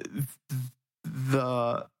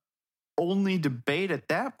the only debate at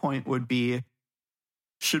that point would be,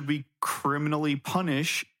 should we criminally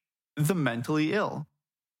punish the mentally ill?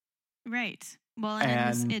 Right. Well,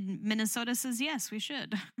 and in Minnesota says yes, we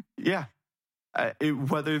should. Yeah.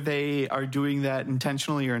 Whether they are doing that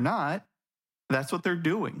intentionally or not, that's what they're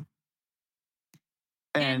doing.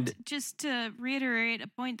 And just to reiterate a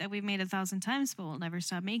point that we've made 1,000 times but we'll never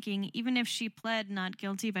stop making, even if she pled not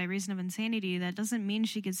guilty by reason of insanity, that doesn't mean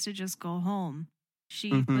she gets to just go home.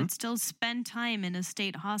 She would still spend time in a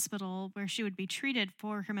state hospital where she would be treated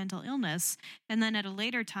for her mental illness. And then at a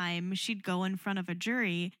later time, she'd go in front of a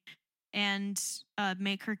jury and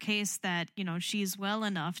make her case that, you know, she's well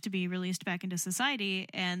enough to be released back into society.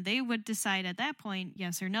 And they would decide at that point,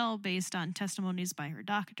 yes or no, based on testimonies by her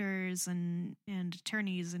doctors and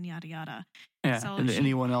attorneys and yada, yada. Yeah, so and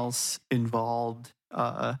anyone else involved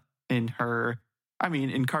in her,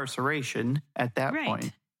 incarceration at that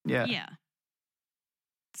point. Yeah. Yeah.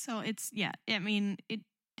 So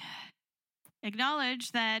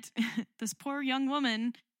acknowledge that this poor young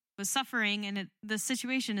woman was suffering and the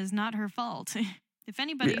situation is not her fault. If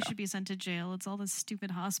anybody should be sent to jail, it's all the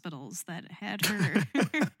stupid hospitals that had her.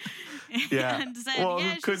 And said,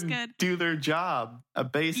 who couldn't do their job,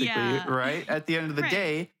 basically, right? At the end of the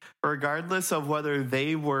day, regardless of whether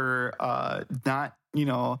they were not,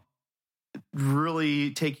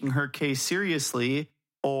 really taking her case seriously,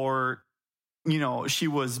 or, she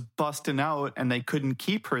was busting out and they couldn't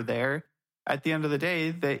keep her there. At the end of the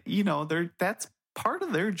day, that's part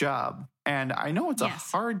of their job. And I know it's a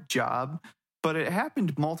hard job, but it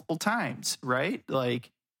happened multiple times, right?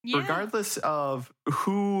 Like, regardless of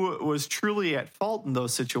who was truly at fault in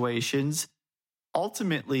those situations,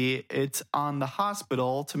 ultimately it's on the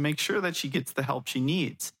hospital to make sure that she gets the help she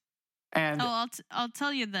needs. And I'll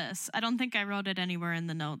tell you this. I don't think I wrote it anywhere in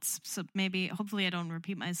the notes, so hopefully I don't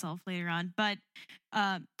repeat myself later on. But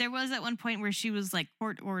there was at one point where she was like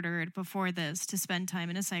court ordered before this to spend time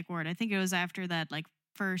in a psych ward. I think it was after that like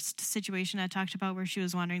first situation I talked about where she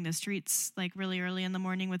was wandering the streets like really early in the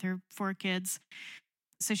morning with her 4 kids.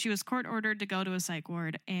 So she was court ordered to go to a psych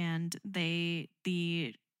ward, and the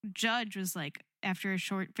judge was like, after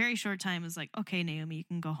a very short time, was like, okay, Naomi, you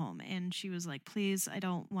can go home. And she was like, please, I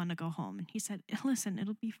don't want to go home. And he said, listen,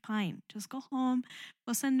 it'll be fine. Just go home.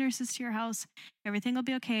 We'll send nurses to your house. Everything will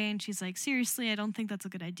be okay. And she's like, seriously, I don't think that's a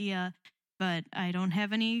good idea, but I don't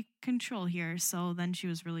have any control here. So then she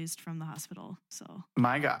was released from the hospital. So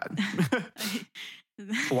my God.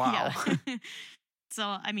 Wow.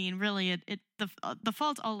 So, I mean, really, the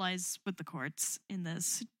fault all lies with the courts in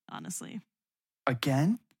this, honestly.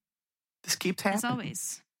 Again? This keeps happening. As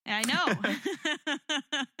always. I know.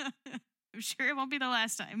 I'm sure it won't be the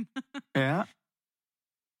last time. Yeah.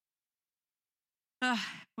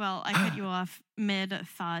 Well, I cut you off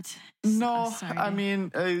mid-thought. No, I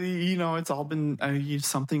mean, it's all been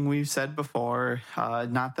something we've said before.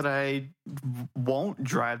 Not that I won't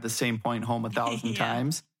drive the same point home 1,000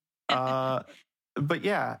 times. But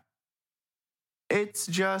yeah, it's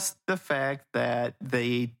just the fact that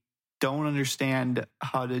they don't understand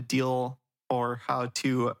how to deal or how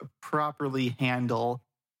to properly handle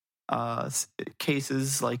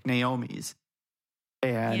cases like Naomi's.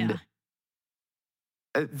 And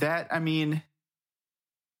that, I mean,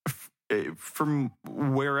 from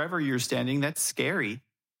wherever you're standing, that's scary,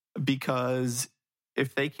 because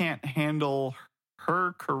if they can't handle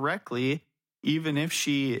her correctly, even if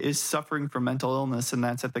she is suffering from mental illness, and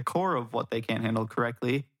that's at the core of what they can't handle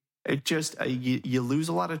correctly, it just you lose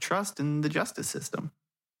a lot of trust in the justice system.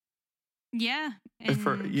 Yeah,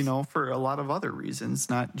 for a lot of other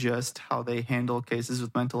reasons, not just how they handle cases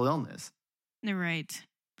with mental illness. Right.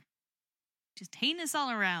 Just heinous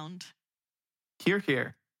all around.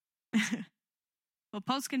 Hear. Well,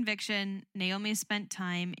 post-conviction, Naomi spent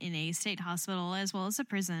time in a state hospital as well as a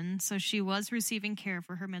prison, so she was receiving care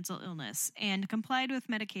for her mental illness and complied with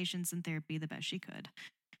medications and therapy the best she could.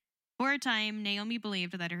 For a time, Naomi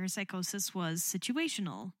believed that her psychosis was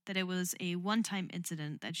situational, that it was a one-time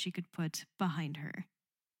incident that she could put behind her.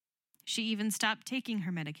 She even stopped taking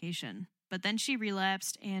her medication, but then she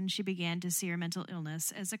relapsed and she began to see her mental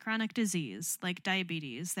illness as a chronic disease, like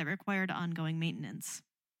diabetes, that required ongoing maintenance.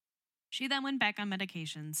 She then went back on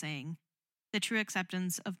medication, saying, "The true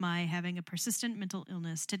acceptance of my having a persistent mental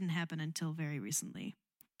illness didn't happen until very recently."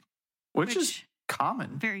 Which is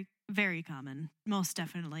common. Very, very common. Most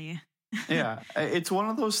definitely. Yeah. It's one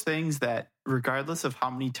of those things that regardless of how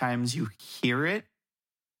many times you hear it,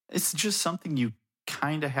 it's just something you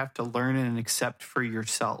kind of have to learn and accept for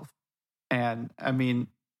yourself. And I mean,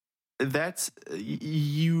 that's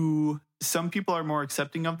some people are more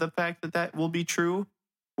accepting of the fact that will be true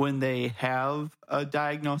when they have a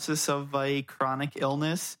diagnosis of a chronic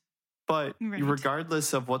illness. But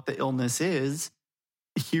regardless of what the illness is,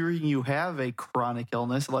 hearing you have a chronic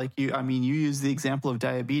illness, like you use the example of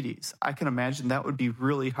diabetes. I can imagine that would be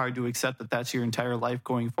really hard to accept that that's your entire life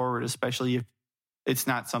going forward, especially if it's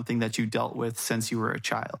not something that you dealt with since you were a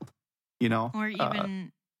child, Or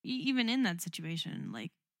even in that situation,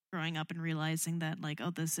 like growing up and realizing that, like, oh,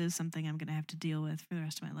 this is something I'm going to have to deal with for the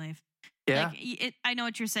rest of my life. Yeah. Like, I know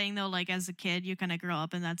what you're saying, though. Like, as a kid, you kind of grow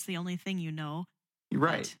up and that's the only thing you know.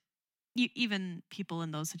 Right. Even people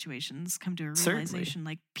in those situations come to a realization,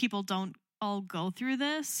 Certainly. like, people don't all go through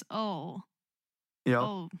this. Oh. Yep.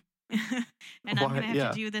 Oh. And I'm going to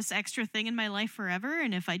have to do this extra thing in my life forever.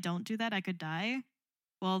 And if I don't do that, I could die.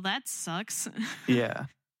 Well, that sucks. Yeah.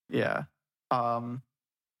 Yeah. And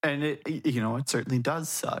it certainly does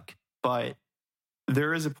suck, but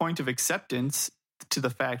there is a point of acceptance to the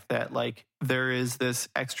fact that, like, there is this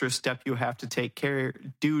extra step you have to take care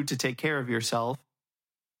of yourself.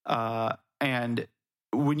 And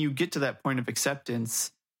when you get to that point of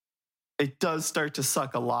acceptance, it does start to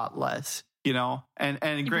suck a lot less,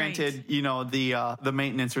 and granted, the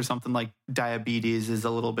maintenance or something like diabetes is a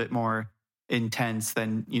little bit more intense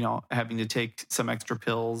than, having to take some extra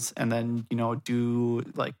pills and then, do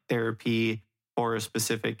like therapy for a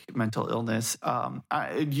specific mental illness.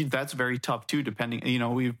 That's very tough too, depending,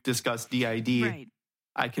 we've discussed DID. Right.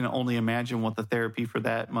 I can only imagine what the therapy for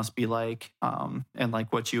that must be like, and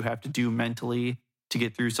like what you have to do mentally to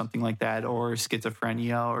get through something like that, or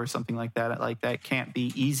schizophrenia or something like that. Like that can't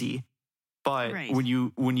be easy. But Right. when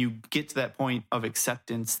you get to that point of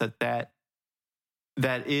acceptance that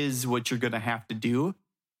is what you're going to have to do,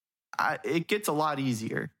 it gets a lot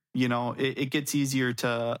easier. It gets easier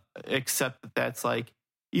to accept that that's like,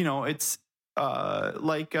 it's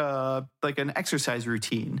like an exercise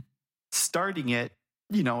routine. Starting it,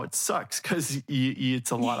 it sucks because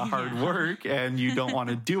it's a lot of hard work and you don't want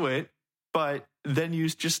to do it. But then you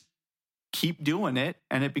just keep doing it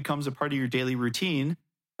and it becomes a part of your daily routine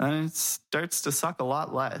and it starts to suck a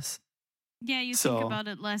lot less. Yeah, you think about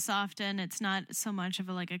it less often. It's not so much of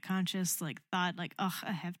a conscious thought oh,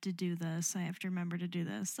 I have to do this. I have to remember to do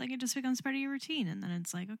this. It just becomes part of your routine. And then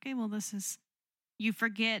it's okay, well, you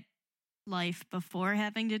forget life before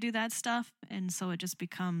having to do that stuff. And so it just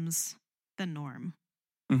becomes the norm.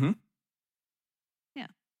 Mm-hmm. Yeah.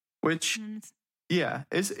 Which,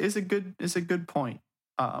 is a good point.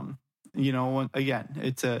 When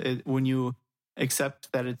you accept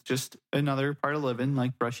that it's just another part of living,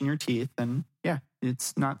 like brushing your teeth, and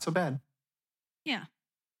it's not so bad. Yeah.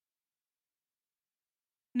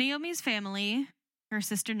 Naomi's family, her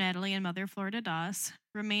sister Natalie and mother Florida Doss,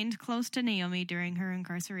 remained close to Naomi during her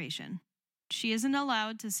incarceration. She isn't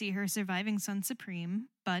allowed to see her surviving son Supreme,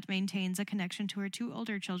 but maintains a connection to her two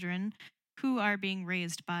older children who are being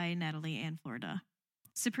raised by Natalie and Florida.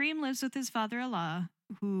 Supreme lives with his father Allah,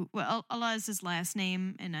 Allah is his last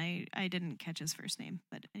name, and I didn't catch his first name,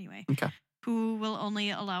 but anyway. Okay. Who will only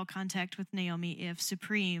allow contact with Naomi if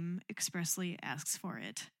Supreme expressly asks for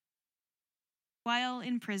it. While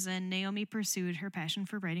in prison, Naomi pursued her passion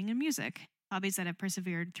for writing and music, hobbies that have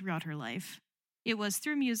persevered throughout her life. It was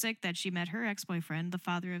through music that she met her ex-boyfriend, the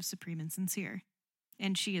father of Supreme and Sincere.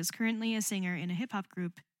 And she is currently a singer in a hip-hop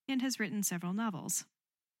group and has written several novels.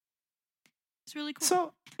 It's really cool.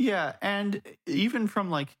 So, yeah, and even from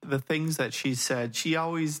the things that she said, she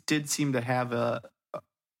always did seem to have a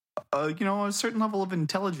certain level of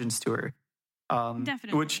intelligence to her.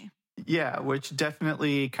 Definitely. Which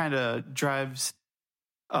definitely kind of drives,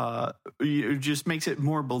 it just makes it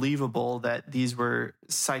more believable that these were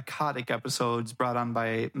psychotic episodes brought on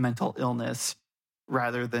by mental illness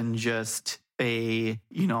rather than just a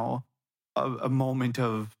moment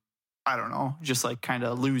of, I don't know, just kind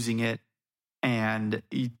of losing it and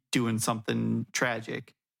doing something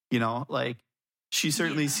tragic. She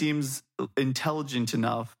certainly seems intelligent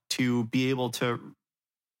enough to be able to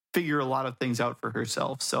figure a lot of things out for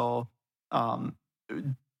herself. So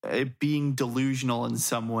being delusional in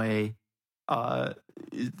some way,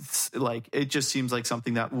 it just seems like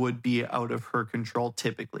something that would be out of her control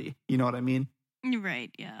typically. You know what I mean?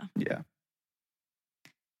 Right, yeah. Yeah.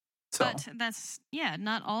 So. But that's,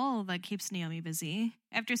 not all that keeps Naomi busy.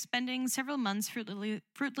 After spending several months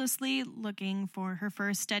fruitlessly looking for her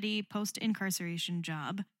first steady post-incarceration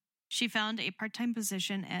job, she found a part-time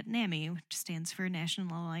position at NAMI, which stands for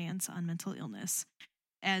National Alliance on Mental Illness,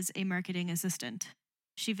 as a marketing assistant.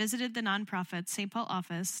 She visited the nonprofit St. Paul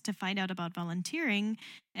office to find out about volunteering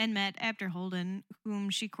and met Abder Holden, whom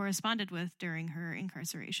she corresponded with during her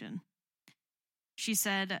incarceration.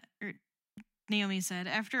 Naomi said,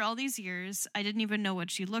 after all these years, I didn't even know what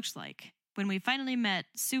she looked like. When we finally met,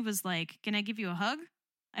 Sue was like, can I give you a hug?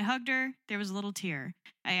 I hugged her. There was a little tear.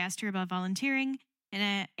 I asked her about volunteering,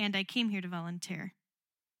 and I came here to volunteer.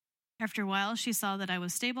 After a while, she saw that I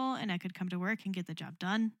was stable and I could come to work and get the job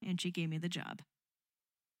done, and she gave me the job.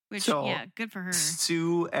 Which, good for her.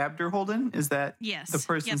 Sue Abder Holden, is that the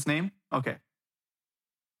person's name? Okay.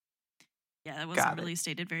 Yeah, that wasn't really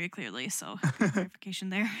stated very clearly, so clarification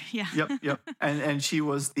there. Yeah. Yep. And she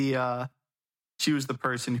was the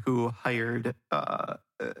person who hired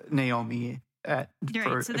Naomi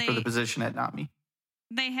for the position at NAMI.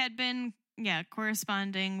 They had been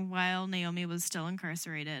corresponding while Naomi was still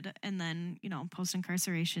incarcerated, and then post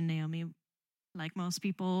incarceration, Naomi, like most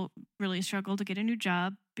people, really struggled to get a new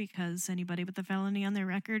job because anybody with a felony on their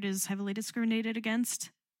record is heavily discriminated against.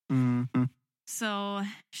 Mm-hmm. So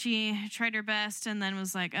she tried her best and then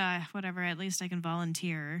was like, whatever, at least I can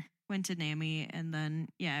volunteer. Went to NAMI, and then,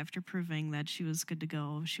 after proving that she was good to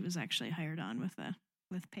go, she was actually hired on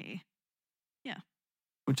with pay. Yeah.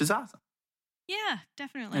 Which is awesome. Yeah,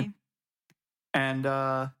 definitely. And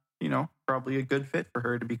probably a good fit for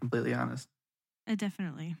her, to be completely honest.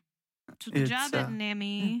 Definitely. So the job at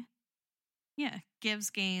NAMI, gives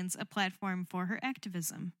Gaines a platform for her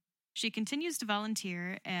activism. She continues to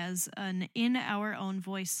volunteer as an in our own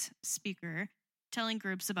voice speaker telling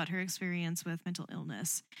groups about her experience with mental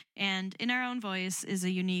illness. And In Our Own Voice is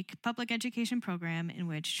a unique public education program in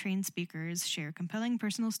which trained speakers share compelling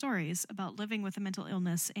personal stories about living with a mental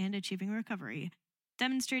illness and achieving recovery,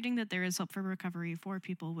 demonstrating that there is hope for recovery for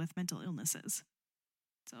people with mental illnesses.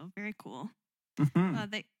 So very cool.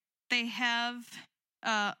 Mm-hmm. They have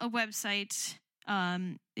a website.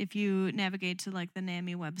 If you navigate to like the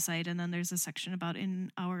NAMI website, and then there's a section about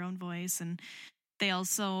In Our Own Voice, and they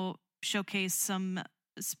also showcase some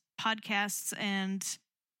podcasts, and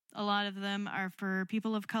a lot of them are for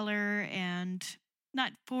people of color, and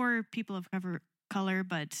not for people of color,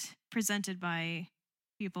 but presented by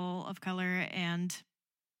people of color and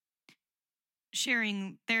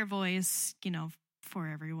sharing their voice, for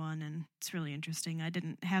everyone. And it's really interesting. I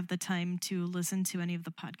didn't have the time to listen to any of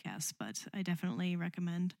the podcasts, but I definitely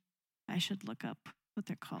recommend. I should look up what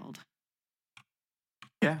they're called.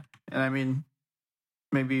 Yeah. And I mean,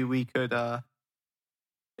 maybe we could,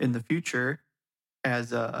 in the future,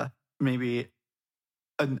 as maybe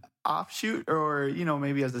an offshoot, or,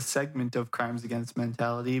 maybe as a segment of Crimes Against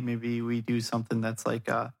Mentality, maybe we do something that's like,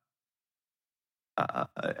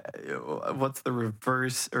 what's the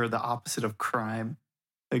reverse or the opposite of crime?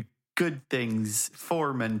 Like good things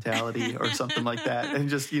for mentality or something like that. And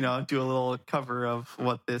just, do a little cover of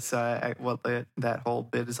what this, that whole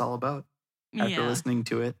bit is all about after listening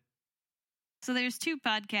to it. So there's two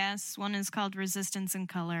podcasts. One is called Resistance in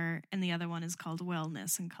Color, and the other one is called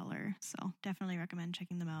Wellness in Color. So definitely recommend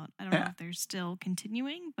checking them out. I don't know if they're still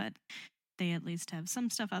continuing, but they at least have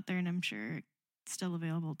some stuff out there, and I'm sure it's still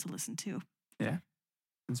available to listen to. Yeah.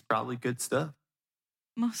 It's probably good stuff.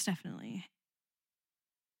 Most definitely.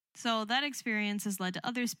 So that experience has led to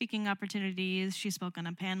other speaking opportunities. She spoke on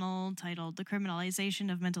a panel titled The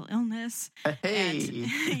Criminalization of Mental Illness. Hey!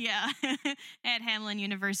 At Hamline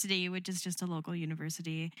University, which is just a local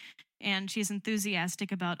university. And she's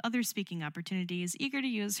enthusiastic about other speaking opportunities, eager to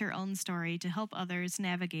use her own story to help others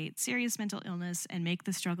navigate serious mental illness and make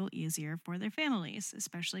the struggle easier for their families,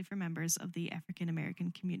 especially for members of the African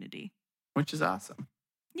American community. Which is awesome.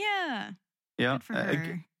 Yeah. Yeah. Good for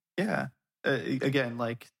her. Yeah. Again,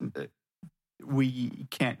 like we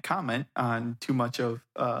can't comment on too much of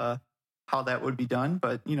how that would be done,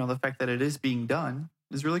 but the fact that it is being done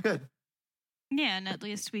is really good. Yeah, and at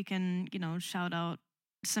least we can, shout out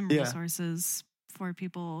some resources for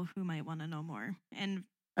people who might want to know more. And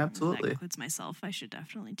absolutely, that includes myself. I should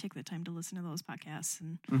definitely take the time to listen to those podcasts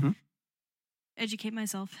and educate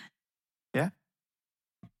myself. Yeah.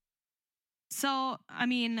 So, I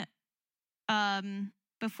mean,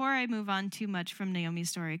 before I move on too much from Naomi's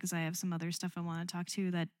story, because I have some other stuff I want to talk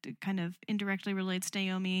to that kind of indirectly relates to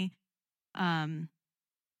Naomi.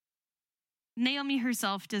 Naomi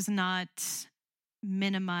herself does not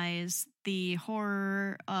minimize the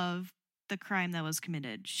horror of the crime that was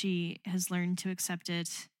committed. She has learned to accept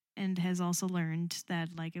it and has also learned that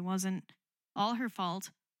it wasn't all her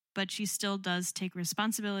fault, but she still does take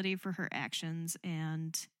responsibility for her actions.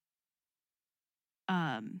 And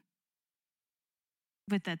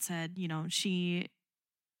with that said, she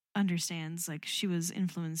understands she was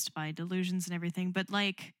influenced by delusions and everything. But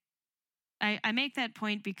I make that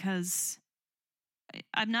point because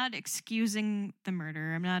I'm not excusing the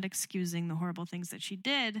murder. I'm not excusing the horrible things that she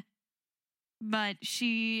did. But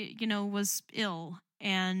she, was ill,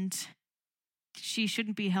 and she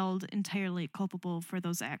shouldn't be held entirely culpable for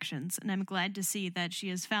those actions. And I'm glad to see that she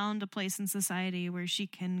has found a place in society where she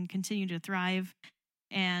can continue to thrive.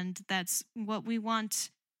 And that's what we want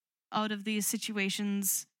out of these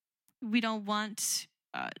situations. We don't want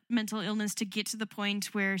mental illness to get to the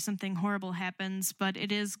point where something horrible happens, but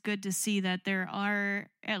it is good to see that there are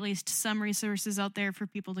at least some resources out there for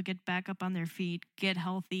people to get back up on their feet, get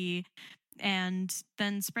healthy, and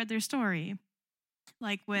then spread their story.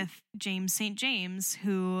 Like with James St. James,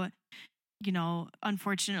 who,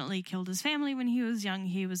 unfortunately killed his family when he was young.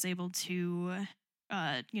 He was able to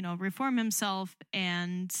reform himself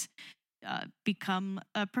and become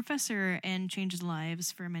a professor and change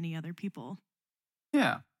lives for many other people.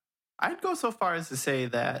 Yeah. I'd go so far as to say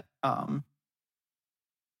that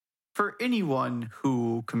for anyone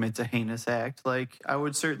who commits a heinous act, I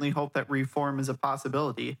would certainly hope that reform is a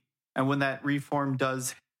possibility. And when that reform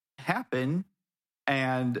does happen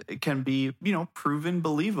and it can be, proven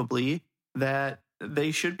believably that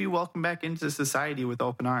they should be welcomed back into society with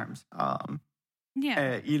open arms.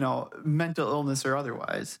 Mental illness or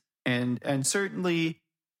otherwise. And certainly,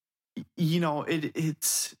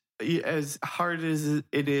 it's as hard as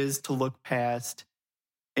it is to look past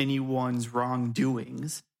anyone's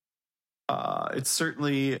wrongdoings. It's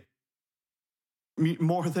certainly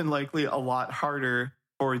more than likely a lot harder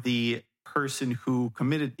for the person who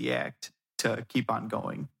committed the act to keep on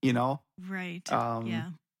going, you know? Right. Yeah.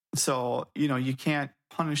 So, you can't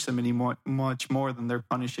punish them much more than they're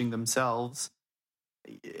punishing themselves.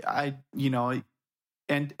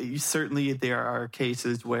 And certainly there are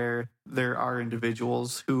cases where there are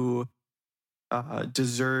individuals who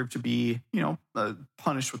deserve to be,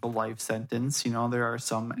 punished with a life sentence. There are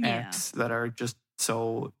some acts that are just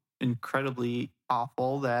so incredibly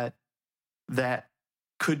awful that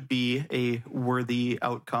could be a worthy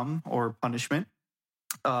outcome or punishment.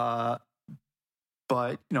 But,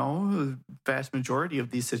 the vast majority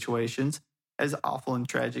of these situations, as awful and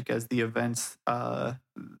tragic as the events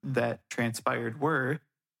that transpired were,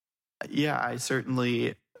 I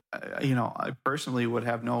certainly, I personally would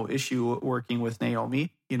have no issue working with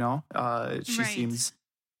Naomi. She seems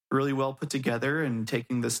really well put together and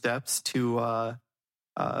taking the steps to,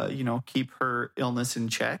 keep her illness in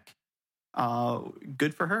check.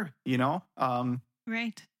 Good for her,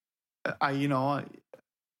 Right.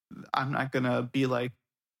 I'm not going to be like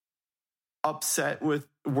upset with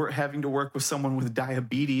having to work with someone with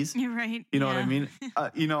diabetes. You're right. You know what I mean?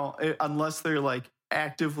 Unless they're like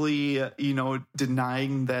actively,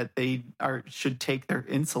 denying that they should take their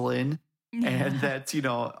insulin and that's,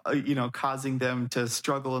 causing them to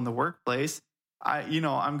struggle in the workplace.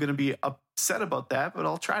 I'm going to be upset about that, but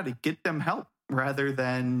I'll try to get them help rather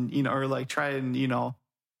than, or like try and,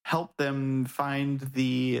 help them find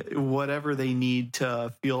the whatever they need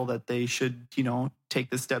to feel that they should, take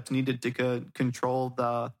the steps needed to control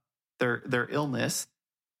their illness.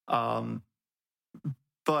 But,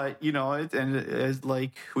 and as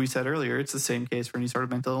like we said earlier, it's the same case for any sort of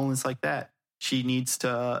mental illness like that. She needs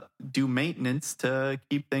to do maintenance to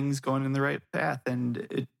keep things going in the right path. And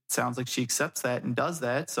it sounds like she accepts that and does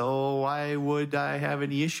that. So why would I have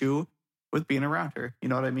any issue with being around her? You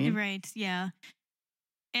know what I mean? Right. Yeah.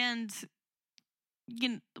 And,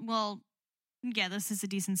 this is a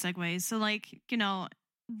decent segue. So like,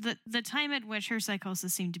 the time at which her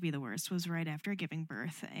psychosis seemed to be the worst was right after giving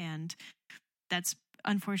birth. And that's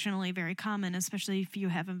unfortunately very common, especially if you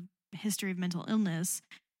have a history of mental illness.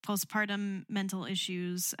 Postpartum mental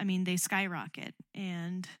issues, they skyrocket.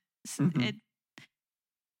 And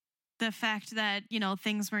the fact that,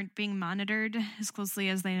 things weren't being monitored as closely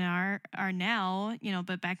as they are now,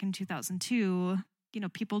 but back in 2002,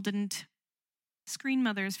 people didn't screen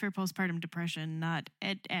mothers for postpartum depression, not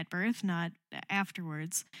at birth, not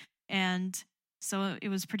afterwards. And so it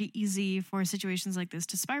was pretty easy for situations like this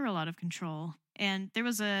to spiral out of control. And there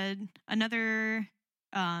was another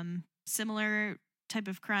similar type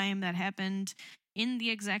of crime that happened in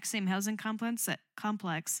the exact same housing complex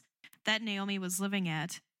that Naomi was living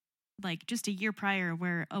at, like just a year prior,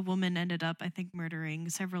 where a woman ended up, I think, murdering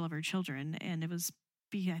several of her children. And it was,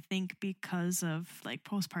 I think, because of like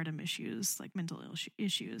postpartum issues, like mental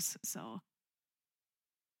issues. So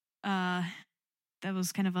that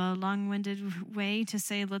was kind of a long-winded way to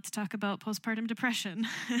say, let's talk about postpartum depression.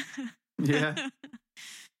 Yeah.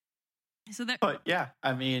 But yeah,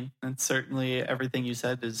 and certainly everything you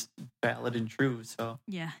said is valid and true. So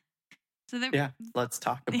yeah. Let's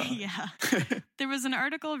talk about it. There was an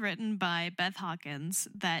article written by Beth Hawkins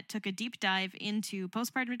that took a deep dive into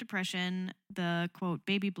postpartum depression, the quote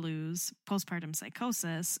baby blues, postpartum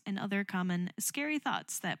psychosis, and other common scary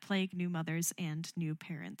thoughts that plague new mothers and new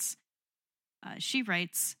parents. She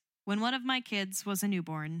writes, "When one of my kids was a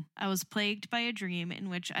newborn, I was plagued by a dream in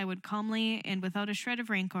which I would calmly and without a shred of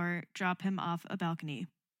rancor drop him off a balcony.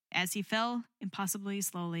 As he fell, impossibly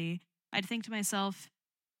slowly, I'd think to myself,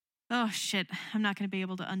 oh shit, I'm not going to be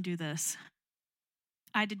able to undo this.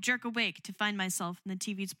 I'd jerk awake to find myself in the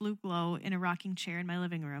TV's blue glow in a rocking chair in my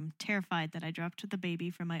living room, terrified that I dropped the baby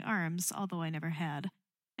from my arms, although I never had.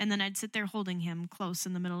 And then I'd sit there holding him close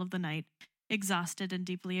in the middle of the night, exhausted and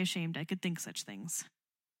deeply ashamed I could think such things.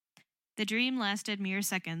 The dream lasted mere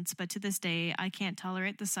seconds, but to this day, I can't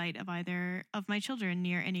tolerate the sight of either of my children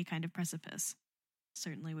near any kind of precipice.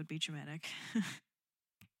 Certainly would be traumatic."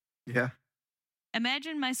 Yeah.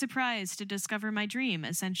 Imagine my surprise to discover my dream,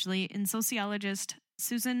 essentially, in sociologist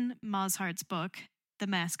Susan Moshart's book, The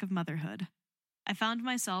Mask of Motherhood. I found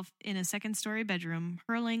myself in a second-story bedroom,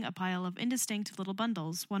 hurling a pile of indistinct little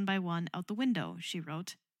bundles, one by one, out the window, she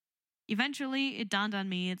wrote. Eventually, it dawned on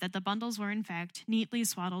me that the bundles were, in fact, neatly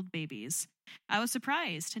swaddled babies. I was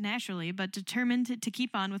surprised, naturally, but determined to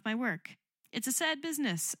keep on with my work. It's a sad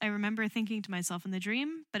business, I remember thinking to myself in the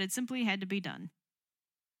dream, but it simply had to be done.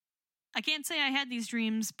 I can't say I had these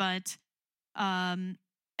dreams, but I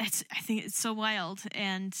think it's so wild.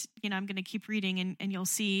 And, I'm going to keep reading and you'll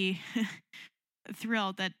see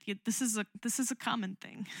throughout that this is a common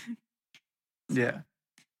thing. Yeah.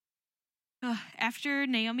 After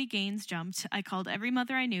Naomi Gaines jumped, I called every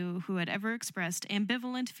mother I knew who had ever expressed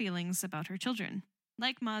ambivalent feelings about her children.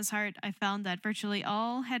 Like Ma's heart, I found that virtually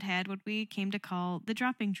all had had what we came to call the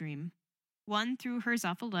dropping dream. One threw hers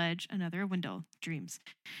off a ledge, another a window. Dreams.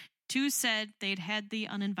 Two said they'd had the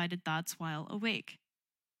uninvited thoughts while awake.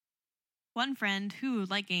 One friend, who,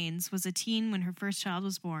 like Gaines, was a teen when her first child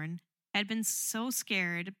was born, had been so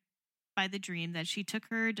scared by the dream that she took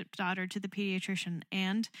her daughter to the pediatrician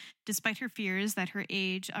and, despite her fears that her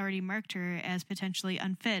age already marked her as potentially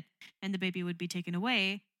unfit and the baby would be taken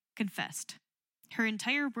away, confessed. Her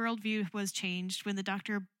entire worldview was changed when the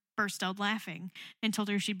doctor burst out laughing and told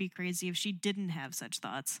her she'd be crazy if she didn't have such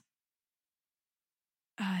thoughts.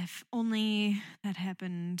 If only that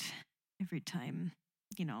happened every time,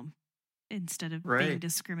 instead of being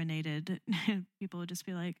discriminated, people would just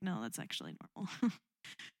be like, no, that's actually normal.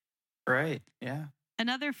 Right, yeah.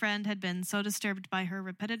 Another friend had been so disturbed by her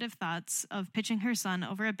repetitive thoughts of pitching her son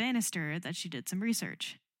over a banister that she did some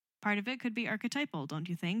research. Part of it could be archetypal, don't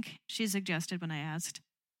you think? She suggested when I asked.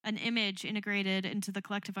 An image integrated into the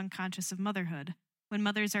collective unconscious of motherhood. When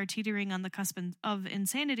mothers are teetering on the cusp of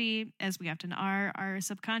insanity, as we often are, our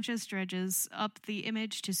subconscious dredges up the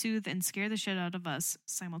image to soothe and scare the shit out of us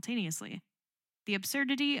simultaneously. The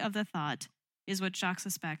absurdity of the thought is what shocks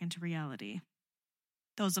us back into reality.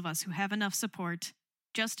 Those of us who have enough support,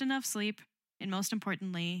 just enough sleep, and most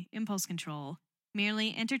importantly, impulse control,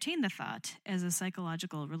 merely entertain the thought as a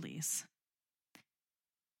psychological release.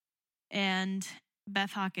 And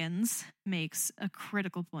Beth Hawkins makes a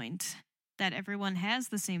critical point that everyone has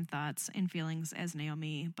the same thoughts and feelings as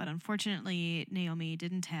Naomi, but unfortunately, Naomi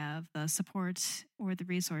didn't have the support or the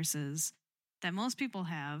resources that most people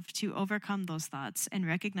have to overcome those thoughts and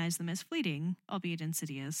recognize them as fleeting, albeit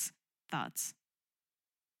insidious, thoughts.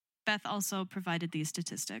 Beth also provided these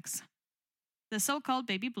statistics. The so-called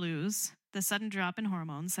baby blues, the sudden drop in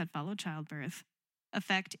hormones that follow childbirth,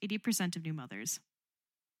 affect 80% of new mothers.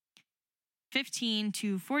 15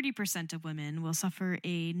 to 40% of women will suffer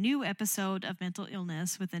a new episode of mental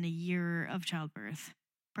illness within a year of childbirth.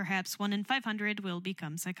 Perhaps 1 in 500 will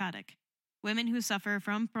become psychotic. Women who suffer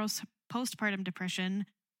from postpartum depression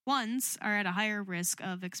once are at a higher risk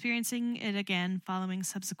of experiencing it again following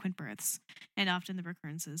subsequent births, and often the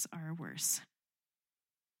recurrences are worse.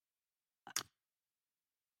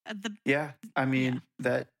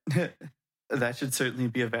 That that should certainly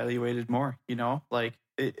be evaluated more,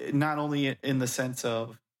 not only in the sense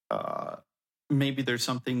of maybe there's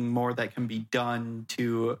something more that can be done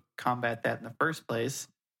to combat that in the first place,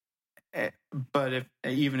 but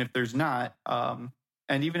even if there's not,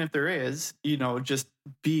 and even if there is, just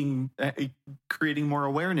creating more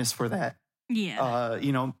awareness for that. Yeah.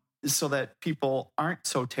 So that people aren't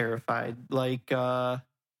so terrified, like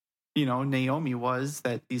Naomi was,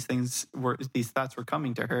 that these thoughts were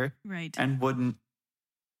coming to her, right? And wouldn't,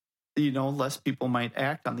 less people might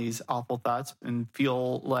act on these awful thoughts and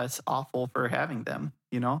feel less awful for having them.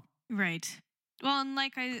 Right. Well, and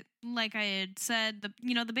like I had said,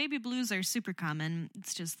 the baby blues are super common.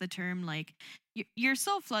 It's just the term, like, you're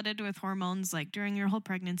so flooded with hormones, like, during your whole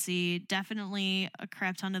pregnancy, definitely a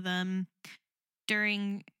crap ton of them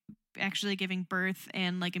during actually giving birth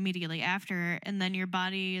and, like, immediately after. And then your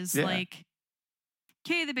body is like,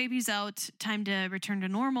 okay, the baby's out, time to return to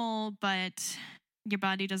normal, but your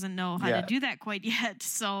body doesn't know how to do that quite yet.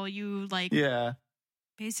 So you, like... Yeah.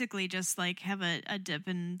 basically just like have a dip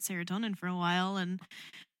in serotonin for a while, and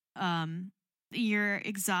you're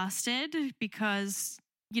exhausted because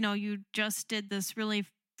you just did this really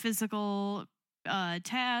physical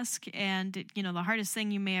task and the hardest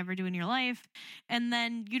thing you may ever do in your life, and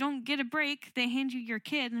then you don't get a break. They hand you your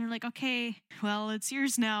kid and they're like, okay, well, it's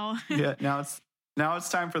yours now. Now it's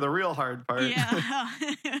time for the real hard part. Yeah.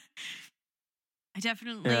 I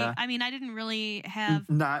definitely. Yeah. I mean, I didn't really have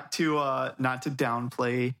not to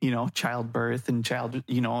downplay, childbirth and child,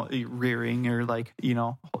 rearing or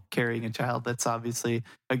carrying a child. That's obviously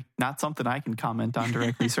not something I can comment on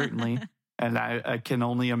directly, certainly. And I can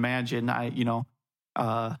only imagine. I'm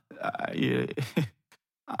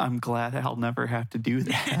glad I'll never have to do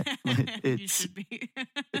that. You should be.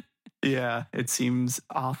 Yeah, it seems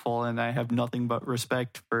awful, and I have nothing but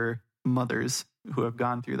respect for mothers who have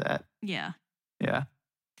gone through that. Yeah. Yeah.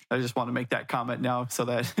 I just want to make that comment now so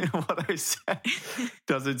that what I said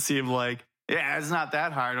doesn't seem like, it's not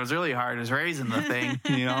that hard. It was really hard. It was raising the thing,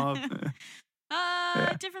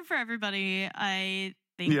 Different for everybody. I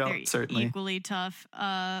think they're certainly equally tough.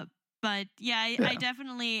 But I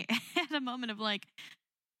definitely had a moment of like,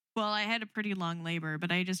 well, I had a pretty long labor,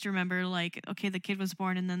 but I just remember like, okay, the kid was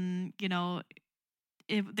born and then,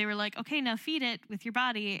 they were like, okay, now feed it with your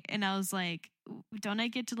body. And I was like, don't I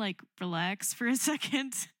get to like relax for a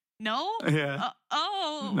second? No? Yeah.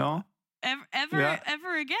 Oh. No?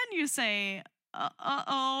 Ever again, you say,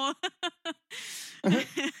 uh-oh.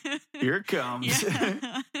 Here it comes.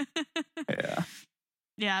 Yeah. Yeah.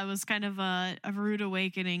 Yeah, it was kind of a rude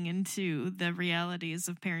awakening into the realities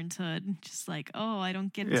of parenthood. Just like, oh, I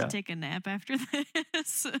don't get to take a nap after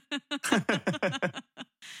this.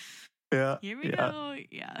 Yeah. Here we go.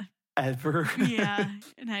 Yeah. Ever. Yeah.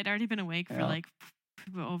 And I'd already been awake for like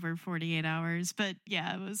over 48 hours. But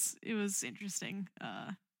yeah, it was interesting.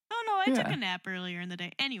 Oh no, I took a nap earlier in the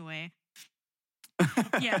day. Anyway.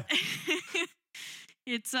 Yeah.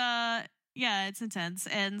 It's intense.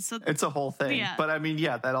 And so it's a whole thing. Yeah. But I mean,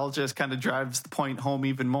 that all just kind of drives the point home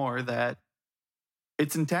even more that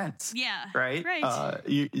it's intense. Yeah. Right. Right.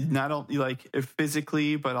 You not only like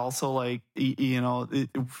physically, but also like,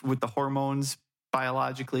 with the hormones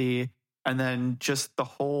biologically, and then just the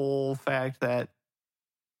whole fact that,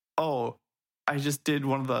 oh, I just did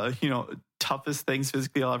one of the, toughest things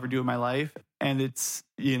physically I'll ever do in my life. And it's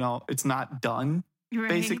not done. Right.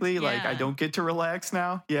 Basically, like I don't get to relax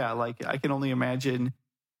now. Yeah. Like I can only imagine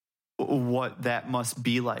what that must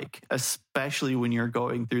be like, especially when you're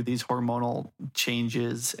going through these hormonal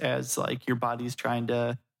changes as like your body's trying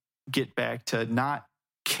to get back to not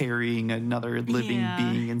carrying another living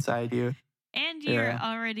being inside you. And you're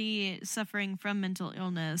already suffering from mental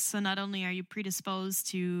illness. So not only are you predisposed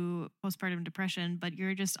to postpartum depression, but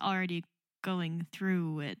you're just already going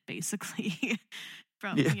through it basically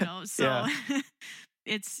from, so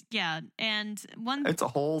it's, and it's a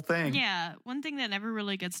whole thing. Yeah. One thing that never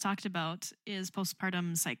really gets talked about is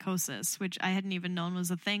postpartum psychosis, which I hadn't even known was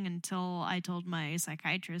a thing until I told my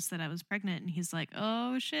psychiatrist that I was pregnant. And he's like,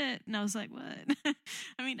 oh shit. And I was like, what?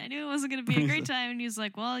 I mean, I knew it wasn't going to be a great time. And he's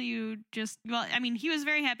like, well, he was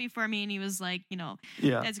very happy for me. And he was like,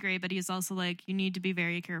 that's great. But he's also like, you need to be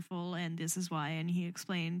very careful. And this is why. And he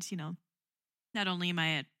explained, not only am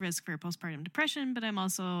I at risk for postpartum depression, but I'm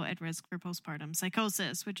also at risk for postpartum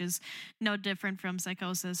psychosis, which is no different from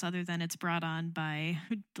psychosis other than it's brought on by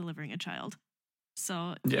delivering a child.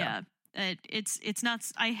 So it's not,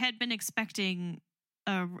 I had been expecting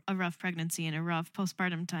a rough pregnancy and a rough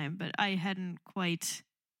postpartum time, but I hadn't quite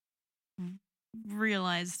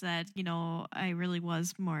realized that, I really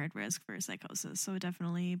was more at risk for psychosis. So it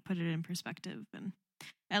definitely put it in perspective, and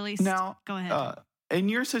at least now, go ahead. In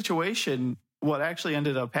your situation, what actually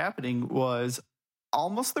ended up happening was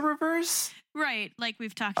almost the reverse. Right. Like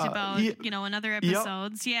we've talked about, in other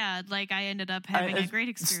episodes. Yep. Yeah. Like I ended up having a great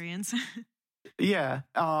experience. Yeah.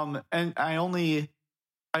 And I only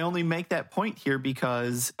make that point here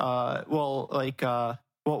because,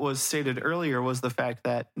 what was stated earlier was the fact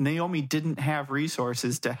that Naomi didn't have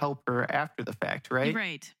resources to help her after the fact, right?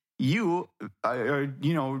 Right. You are,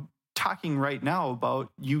 talking right now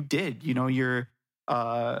about you did, your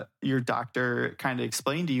doctor kind of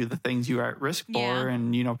explained to you the things you are at risk for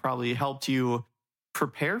and, probably helped you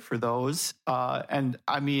prepare for those. And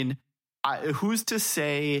I mean, who's to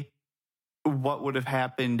say what would have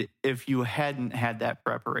happened if you hadn't had that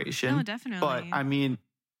preparation? Oh, definitely. But I mean,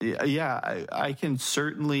 I can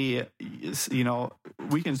certainly,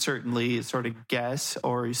 we can certainly sort of guess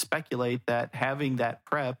or speculate that having that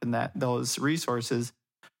prep and those resources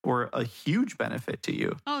were a huge benefit to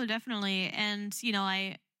you. Oh, definitely. And,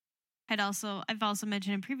 I've also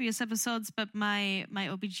mentioned in previous episodes, but my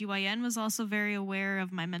OBGYN was also very aware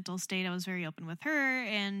of my mental state. I was very open with her.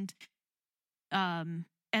 And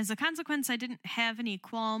as a consequence, I didn't have any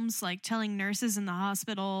qualms like telling nurses in the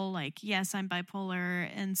hospital, like, yes, I'm bipolar.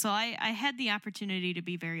 And so I had the opportunity to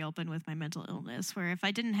be very open with my mental illness, where if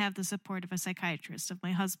I didn't have the support of a psychiatrist, of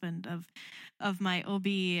my husband, of my OB,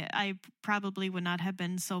 I probably would not have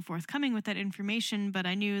been so forthcoming with that information. But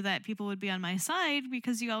I knew that people would be on my side,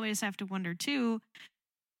 because you always have to wonder too,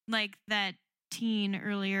 like that teen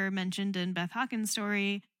earlier mentioned in Beth Hawkins'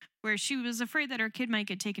 story, where she was afraid that her kid might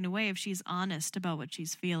get taken away if she's honest about what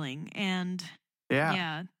she's feeling. And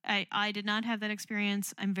I did not have that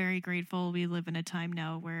experience. I'm very grateful. We live in a time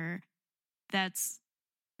now where that's,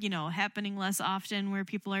 happening less often, where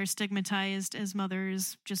people are stigmatized as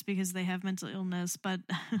mothers just because they have mental illness. But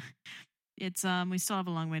it's, we still have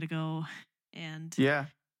a long way to go. And I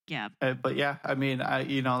mean,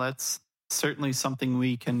 that's certainly something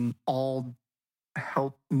we can all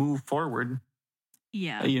help move forward.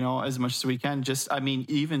 Yeah. As much as we can.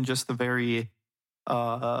 Even just the very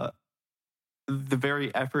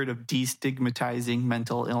effort of destigmatizing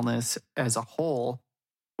mental illness as a whole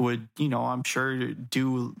would, I'm sure,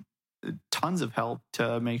 do tons of help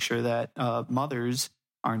to make sure that mothers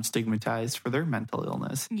aren't stigmatized for their mental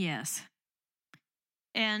illness. Yes.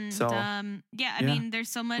 And So, I mean, there's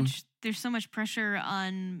so much pressure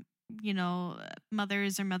on,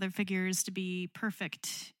 mothers or mother figures to be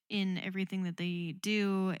perfect in everything that they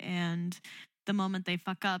do. And the moment they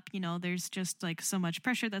fuck up, there's just like so much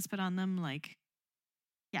pressure that's put on them. Like,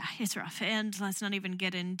 yeah, it's rough. And let's not even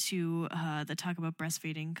get into the talk about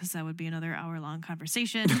breastfeeding, because that would be another hour-long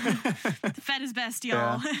conversation. Fed is best,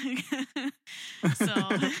 y'all. So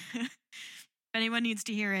if anyone needs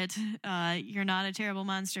to hear it, you're not a terrible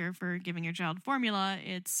monster for giving your child formula.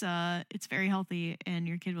 It's very healthy, and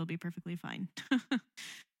your kid will be perfectly fine.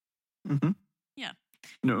 Mm-hmm. Yeah.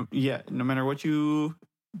 No matter what your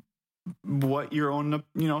own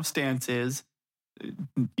stance is,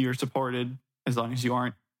 you're supported as long as you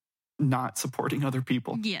aren't not supporting other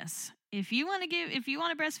people. Yes. If you want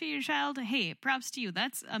to breastfeed your child, hey, props to you.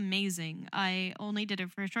 That's amazing. I only did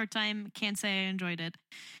it for a short time. Can't say I enjoyed it.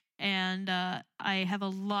 And I have a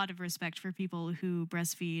lot of respect for people who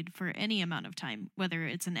breastfeed for any amount of time, whether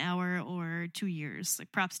it's an hour or 2 years.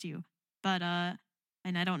 Like, props to you. But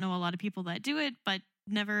and I don't know a lot of people that do it, but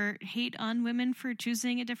never hate on women for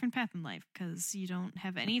choosing a different path in life, because you don't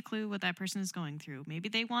have any clue what that person is going through. Maybe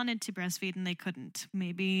they wanted to breastfeed and they couldn't.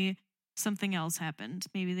 Maybe something else happened.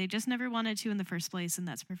 Maybe they just never wanted to in the first place, and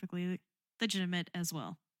that's perfectly legitimate as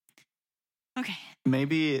well. Okay.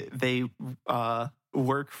 Maybe they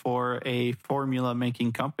work for a formula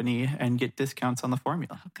making company and get discounts on the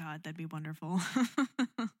formula. Oh God, that'd be wonderful.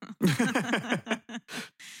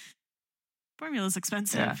 Formula's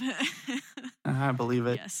expensive. Yeah. I believe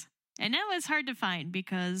it. Yes. And now it's hard to find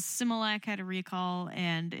because Similac had a recall,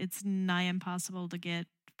 and it's nigh impossible to get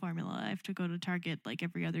formula. I have to go to Target like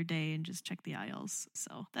every other day and just check the aisles.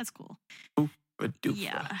 So that's cool.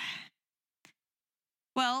 Yeah.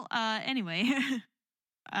 Well, anyway,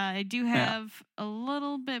 I do have a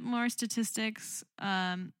little bit more statistics.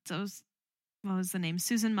 So what was the name?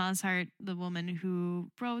 Susan Moshart, the woman who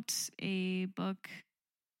wrote a book.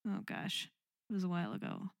 Oh gosh, it was a while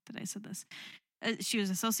ago that I said this. She was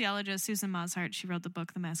a sociologist, Susan Moshart. She wrote the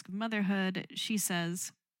book, The Mask of Motherhood. She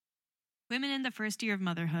says, women in the first year of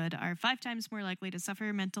motherhood are 5 times more likely to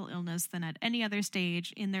suffer mental illness than at any other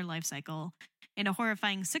stage in their life cycle, and a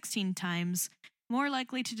horrifying 16 times more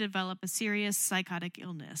likely to develop a serious psychotic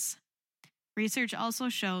illness. Research also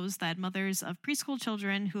shows that mothers of preschool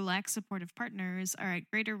children who lack supportive partners are at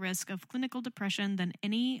greater risk of clinical depression than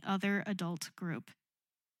any other adult group.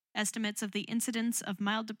 Estimates of the incidence of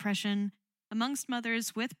mild depression amongst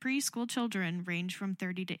mothers with preschool children range from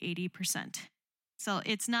 30 to 80%. So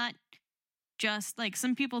it's not just like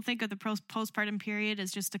some people think of the postpartum period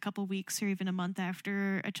as just a couple weeks or even a month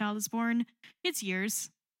after a child is born. It's years.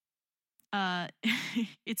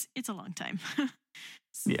 It's a long time.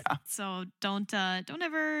 Yeah. So don't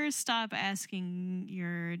ever stop asking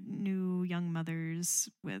your new young mothers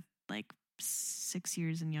with like 6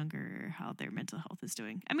 years and younger how their mental health is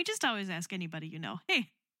doing. I mean, just always ask anybody you know, hey,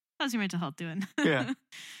 how's your mental health doing? Yeah.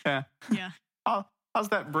 How's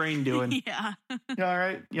that brain doing? Yeah. You all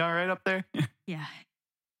right? You all right up there? Yeah.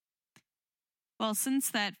 Well, since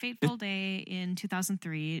that fateful day in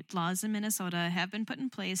 2003, laws in Minnesota have been put in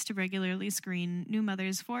place to regularly screen new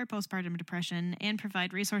mothers for postpartum depression and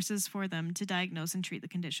provide resources for them to diagnose and treat the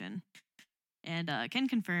condition. And can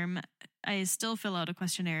confirm, I still fill out a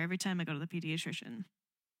questionnaire every time I go to the pediatrician.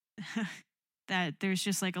 That there's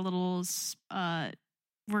just like a little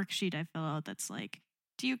worksheet I fill out that's like,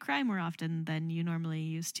 do you cry more often than you normally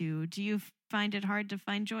used to? Do you find it hard to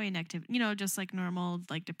find joy in activity? Just like normal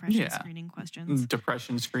like depression screening questions.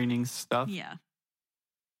 Depression screening stuff. Yeah.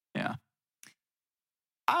 Yeah.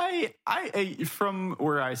 I from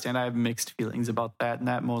where I stand, I have mixed feelings about that, and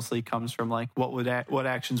that mostly comes from like what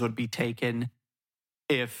actions would be taken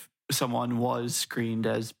if someone was screened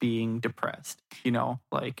as being depressed.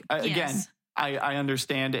 Again, I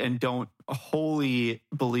understand and don't wholly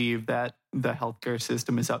believe that the healthcare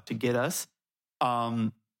system is out to get us,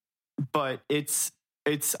 but it's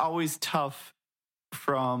always tough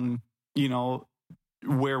from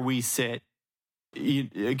where we sit. As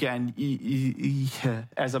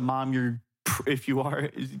a mom, if you are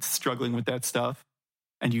struggling with that stuff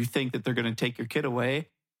and you think that they're going to take your kid away,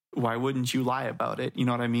 why wouldn't you lie about it? You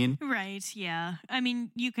know what I mean? Right. Yeah. I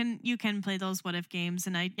mean, you can play those what if games,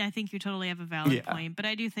 and I think you totally have a valid point, but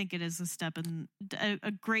I do think it is a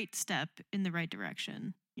great step in the right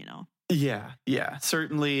direction, Yeah. Yeah.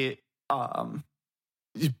 Certainly,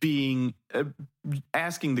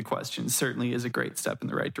 asking the questions certainly is a great step in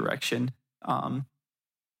the right direction.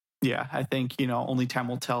 Yeah, I think, only time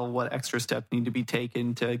will tell what extra steps need to be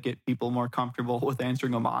taken to get people more comfortable with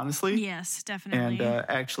answering them honestly. Yes, definitely. And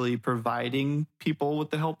actually providing people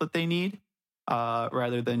with the help that they need,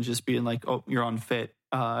 rather than just being like, oh, you're unfit.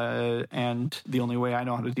 And the only way I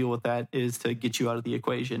know how to deal with that is to get you out of the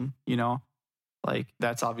equation, Like,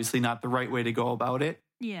 that's obviously not the right way to go about it.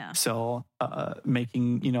 Yeah. So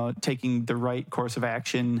taking the right course of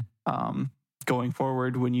action going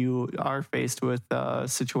forward when you are faced with a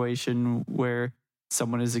situation where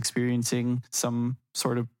someone is experiencing some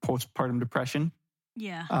sort of postpartum depression.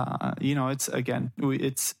 Yeah.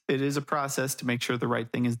 It is a process to make sure the right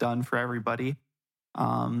thing is done for everybody.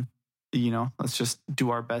 Let's just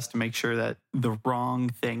do our best to make sure that the wrong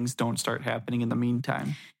things don't start happening in the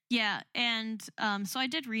meantime. Yeah, and so I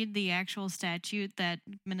did read the actual statute that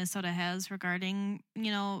Minnesota has regarding,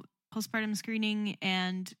 postpartum screening,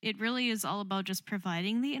 and it really is all about just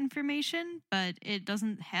providing the information, but it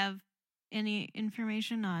doesn't have any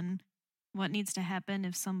information on what needs to happen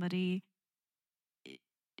if somebody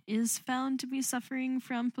is found to be suffering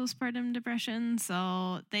from postpartum depression.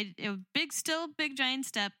 So big giant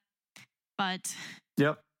step, but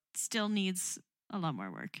yep, still needs a lot more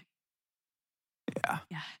work. Yeah.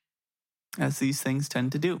 Yeah. As these things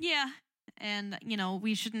tend to do. Yeah. And,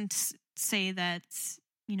 we shouldn't say that,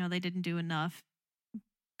 they didn't do enough.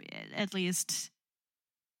 At least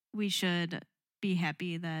we should be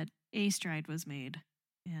happy that a stride was made.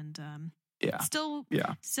 And still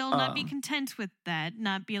not be content with that.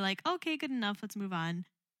 Not be like, okay, good enough, let's move on.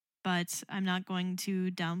 But I'm not going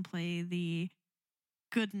to downplay the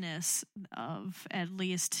goodness of at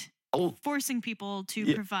least forcing people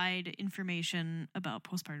to provide information about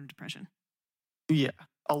postpartum depression. Yeah,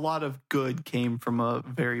 a lot of good came from a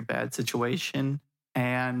very bad situation.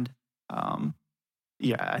 And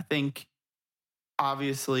I think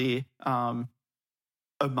obviously homage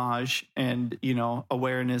and,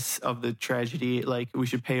 awareness of the tragedy, like we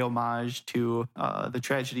should pay homage to the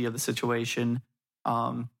tragedy of the situation,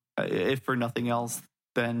 if for nothing else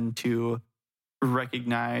than to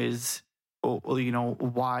recognize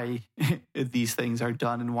why these things are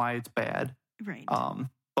done and why it's bad. Right.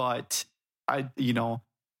 But I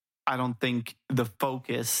don't think the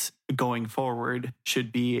focus going forward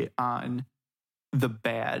should be on the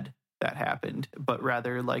bad that happened, but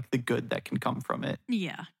rather like the good that can come from it.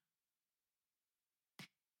 Yeah.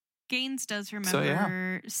 Gaines does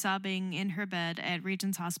remember sobbing in her bed at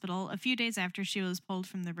Regent's Hospital a few days after she was pulled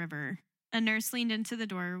from the river. A nurse leaned into the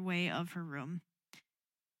doorway of her room.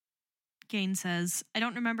 Gaines says, I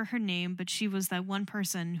don't remember her name, but she was that one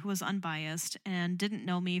person who was unbiased and didn't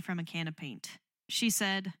know me from a can of paint. She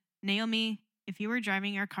said, Naomi, if you were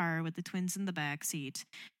driving your car with the twins in the back seat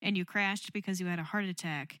and you crashed because you had a heart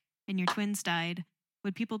attack and your twins died,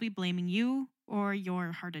 would people be blaming you or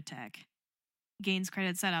your heart attack? Gaines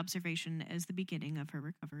credits that observation as the beginning of her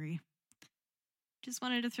recovery. Just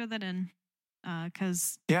wanted to throw that in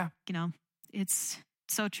because, it's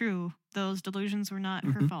so true. Those delusions were not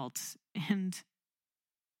her fault, and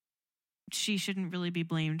she shouldn't really be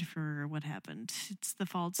blamed for what happened. It's the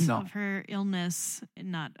fault of her illness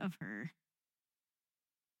and not of her.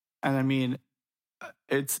 And I mean,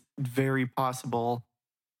 it's very possible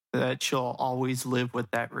that she'll always live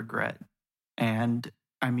with that regret. And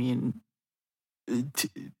I mean,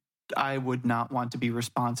 I would not want to be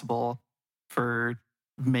responsible for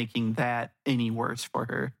making that any worse for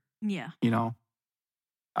her. Yeah.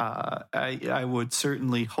 I would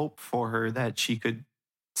certainly hope for her that she could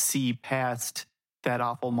see past that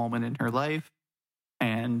awful moment in her life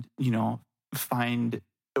and, find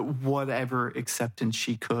whatever acceptance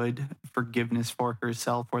she could, forgiveness for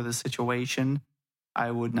herself or the situation.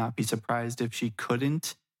 I would not be surprised if she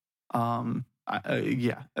couldn't. So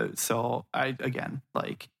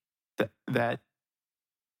that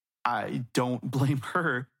I don't blame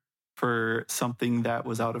her for something that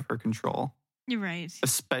was out of her control. You're right.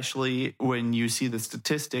 Especially when you see the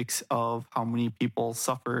statistics of how many people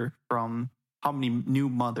how many new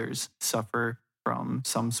mothers suffer from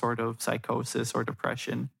some sort of psychosis or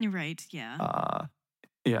depression. You're right. Yeah.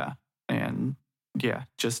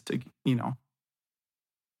 Just,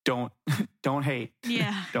 don't hate.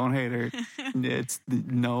 Yeah. Don't hate her. It's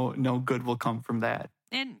no good will come from that.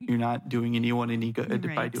 And you're not doing anyone any good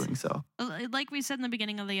by doing so. Like we said in the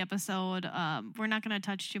beginning of the episode, we're not going to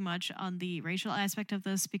touch too much on the racial aspect of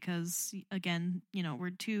this because, again, we're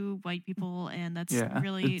two white people, and that's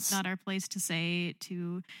really not our place to say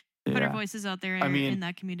to put our voices out there in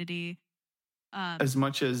that community. As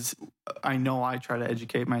much as I know I try to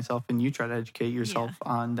educate myself and you try to educate yourself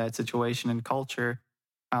on that situation and culture,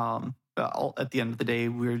 at the end of the day,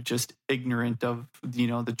 we're just ignorant of,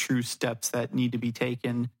 the true steps that need to be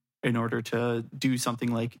taken in order to do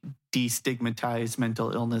something like destigmatize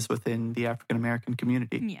mental illness within the African American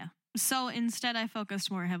community. Yeah. So instead, I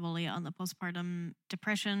focused more heavily on the postpartum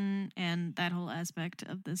depression and that whole aspect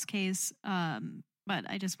of this case. But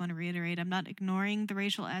I just want to reiterate, I'm not ignoring the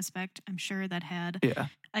racial aspect. I'm sure that had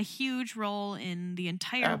a huge role in the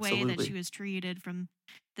entire way that she was treated from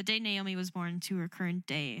the day Naomi was born to her current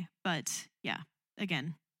day. But yeah,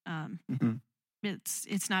 again,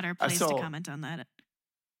 it's not our place to comment on that.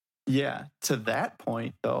 Yeah, to that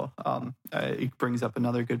point, though, it brings up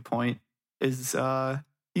another good point is,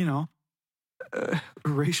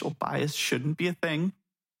 racial bias shouldn't be a thing.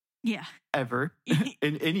 Yeah. Ever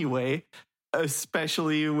in any way,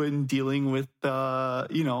 especially when dealing with,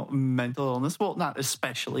 mental illness. Well, not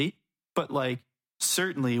especially, but like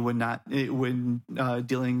certainly when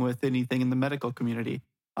dealing with anything in the medical community.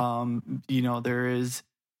 There is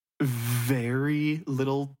very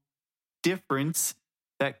little difference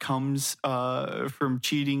that comes from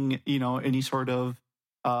cheating, any sort of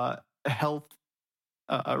health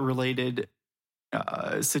related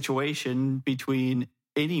situation between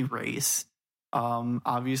any race.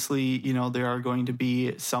 Obviously, there are going to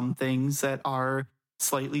be some things that are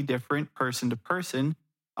slightly different person to person,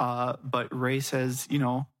 but race has,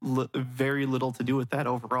 very little to do with that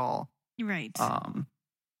overall. Right.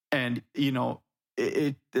 And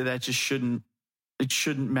that just shouldn't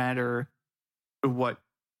matter what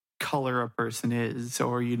color a person is,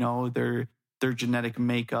 or their genetic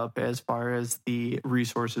makeup as far as the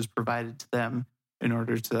resources provided to them in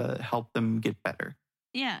order to help them get better.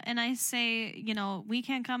 Yeah, and I say, we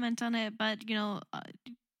can't comment on it, but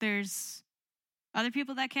there's other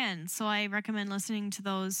people that can. So I recommend listening to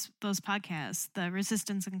those podcasts, the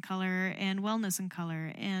Resistance in Color and Wellness in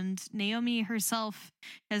Color. And Naomi herself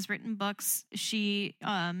has written books. She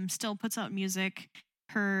still puts out music.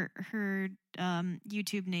 Her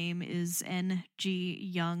YouTube name is NG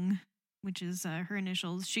Young, which is her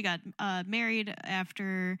initials. She got married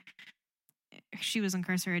after she was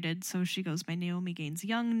incarcerated, so she goes by Naomi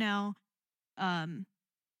Gaines-Young now. And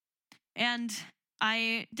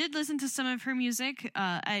I did listen to some of her music.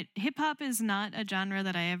 Hip hop is not a genre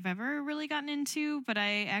that I have ever really gotten into, but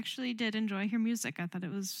I actually did enjoy her music. I thought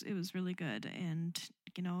it was really good, and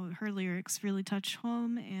her lyrics really touch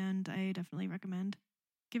home, and I definitely recommend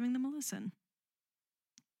giving them a listen.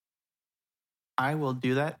 I will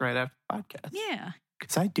do that right after the podcast. Yeah.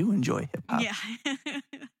 Because I do enjoy hip hop. Yeah.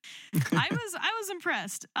 I was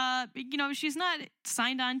impressed. She's not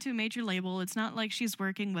signed on to a major label. It's not like she's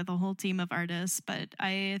working with a whole team of artists, but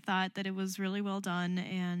I thought that it was really well done,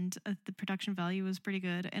 and the production value was pretty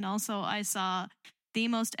good. And also I saw the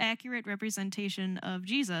most accurate representation of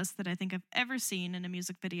Jesus that I think I've ever seen in a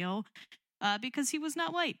music video, because he was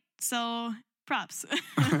not white. So props.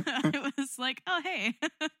 It was like, oh, hey.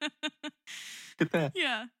 Get that.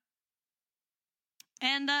 Yeah.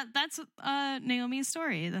 And that's Naomi's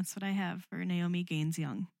story. That's what I have for Naomi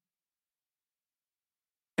Gaines-Young.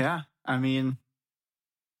 Yeah, I mean,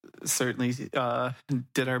 certainly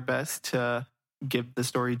did our best to give the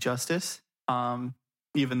story justice.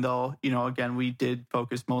 Even though, again, we did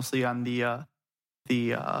focus mostly on the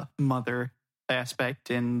mother aspect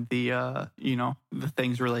and the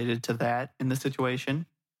things related to that in the situation.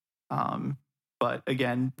 But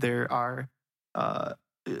again, there's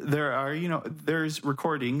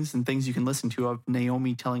recordings and things you can listen to of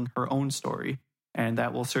Naomi telling her own story, and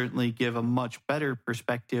that will certainly give a much better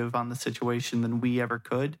perspective on the situation than we ever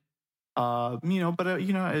could. But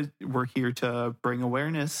we're here to bring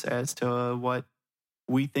awareness as to what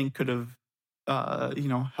we think could have,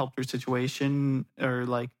 helped her situation or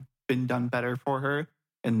like been done better for her.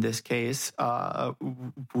 In this case,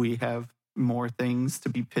 we have more things to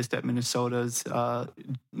be pissed at Minnesota's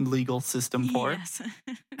legal system for. Yes.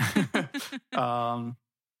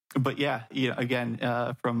 But yeah, again,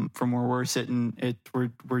 from where we're sitting,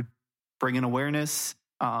 we're bringing awareness,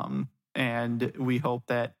 and we hope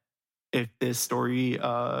that if this story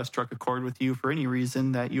struck a chord with you for any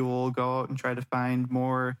reason, that you will go out and try to find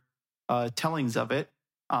more tellings of it.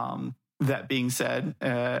 That being said,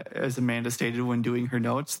 as Amanda stated when doing her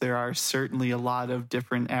notes, there are certainly a lot of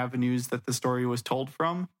different avenues that the story was told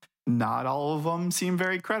from. Not all of them seem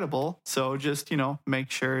very credible. So just,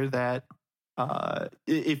 make sure that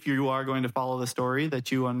if you are going to follow the story,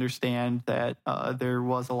 that you understand that there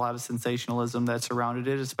was a lot of sensationalism that surrounded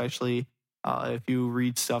it, especially if you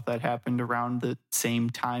read stuff that happened around the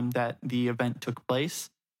same time that the event took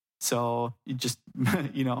place. So you just,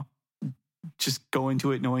 just go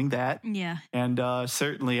into it knowing that. Yeah. And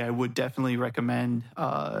certainly I would definitely recommend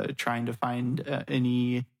trying to find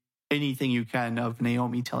anything you can of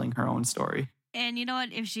Naomi telling her own story. And you know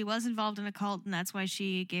what? If she was involved in a cult and that's why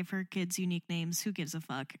she gave her kids unique names, who gives a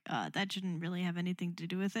fuck? That shouldn't really have anything to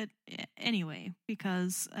do with it anyway,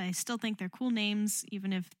 because I still think they're cool names,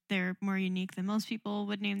 even if they're more unique than most people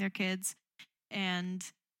would name their kids. And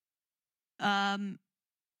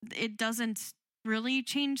it doesn't really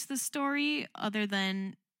change the story other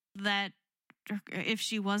than that if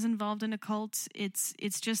she was involved in a cult, it's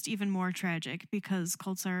just even more tragic because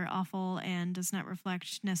cults are awful and does not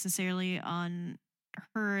reflect necessarily on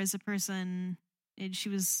her as a person. She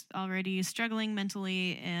was already struggling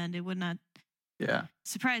mentally, and it would not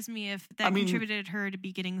surprise me if that contributed her to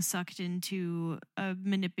be getting sucked into a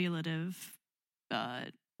manipulative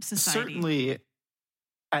society. Certainly,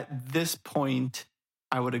 at this point,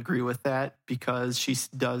 I would agree with that because she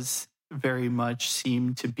does very much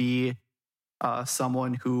seem to be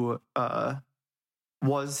someone who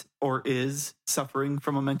was or is suffering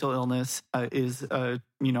from a mental illness, is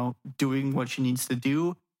doing what she needs to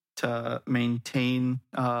do to maintain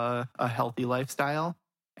a healthy lifestyle,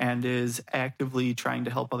 and is actively trying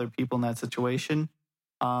to help other people in that situation.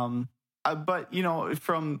 But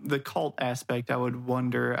from the cult aspect, I would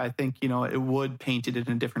wonder. I think it would paint it in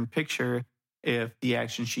a different picture if the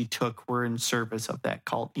actions she took were in service of that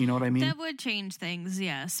cult. You know what I mean? That would change things,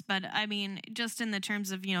 yes. But I mean, just in the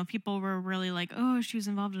terms of, people were really like, oh, she was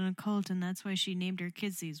involved in a cult and that's why she named her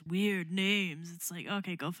kids these weird names. It's like,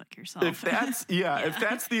 okay, go fuck yourself. If that's, if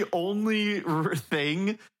that's the only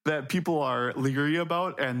thing that people are leery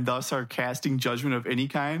about and thus are casting judgment of any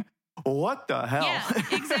kind, what the hell? Yeah,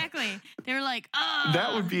 exactly. They were like, oh.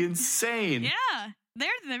 That would be insane. Yeah. They're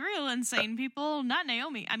the real insane people, not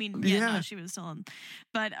Naomi. I mean, no, she was still on.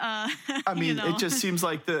 But, it just seems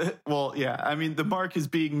like the mark is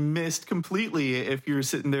being missed completely if you're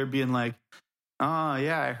sitting there being like, oh,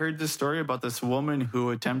 yeah, I heard this story about this woman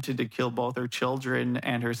who attempted to kill both her children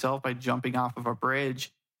and herself by jumping off of a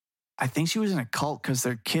bridge. I think she was in a cult because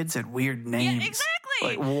their kids had weird names. Yeah,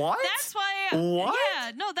 exactly. Like, what? That's why. What?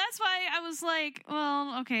 Yeah, no, that's why I was like,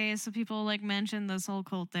 well, okay, so people mentioned this whole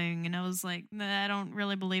cult thing, and I was like, nah, I don't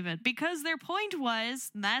really believe it. Because their point was,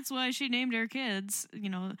 that's why she named her kids,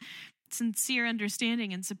 sincere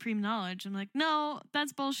understanding and supreme knowledge. I'm like, no,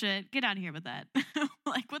 that's bullshit. Get out of here with that.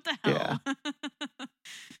 Like, what the hell? Yeah.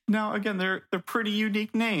 Now, again, they're pretty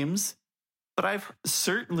unique names, but I've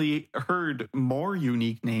certainly heard more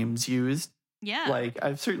unique names used. Yeah. Like,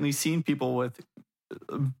 I've certainly seen people with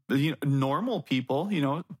normal people,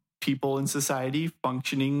 people in society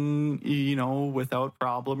functioning, without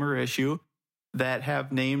problem or issue, that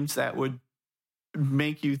have names that would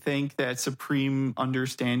make you think that supreme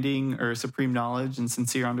understanding or supreme knowledge and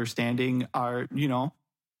sincere understanding are,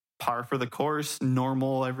 par for the course,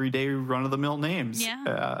 normal, everyday, run-of-the-mill names.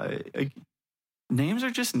 Yeah. Names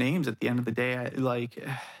are just names at the end of the day.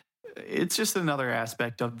 It's just another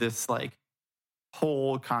aspect of this,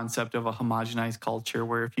 whole concept of a homogenized culture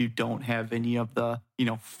where if you don't have any of the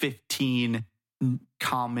 15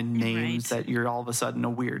 common names that you're all of a sudden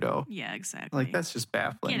a weirdo. Yeah, exactly. That's just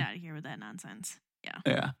baffling. Get out of here with that nonsense.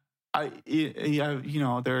 Yeah.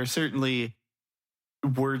 There are certainly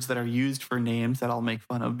words that are used for names that I'll make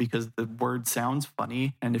fun of because the word sounds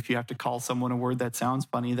funny, and if you have to call someone a word that sounds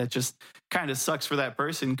funny, that just kind of sucks for that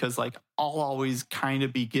person because I'll always kind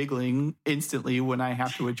of be giggling instantly when I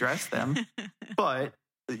have to address them. But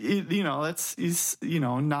that's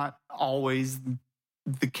not always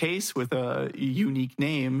the case with a unique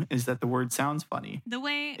name, is that the word sounds funny. The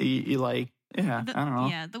way I don't know.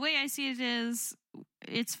 Yeah, the way I see it is,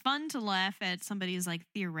 it's fun to laugh at somebody's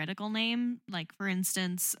theoretical name. Like, for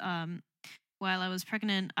instance, while I was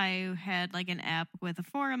pregnant, I had an app with a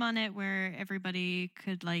forum on it where everybody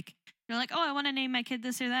could they're like, oh, I want to name my kid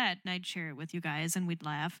this or that, and I'd share it with you guys and we'd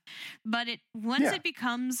laugh. But once it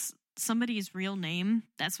becomes somebody's real name,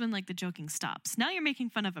 that's when the joking stops. Now you're making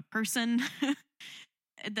fun of a person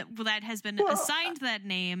that has been assigned that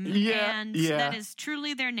name, and that is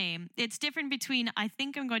truly their name. It's different between, I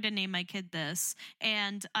think I'm going to name my kid this,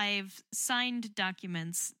 and I've signed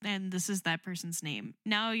documents, and this is that person's name.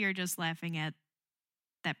 Now you're just laughing at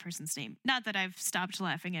that person's name. Not that I've stopped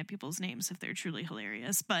laughing at people's names if they're truly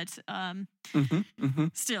hilarious, but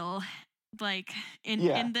still...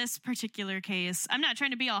 in this particular case, I'm not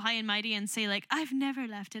trying to be all high and mighty and say I've never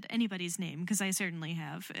laughed at anybody's name, because I certainly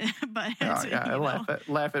have. But I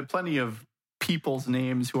laugh at plenty of people's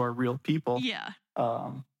names who are real people. Yeah.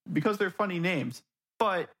 Because they're funny names.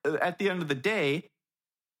 But at the end of the day,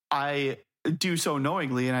 I do so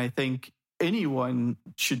knowingly, and I think anyone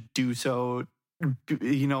should do so,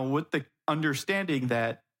 with the understanding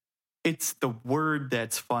that it's the word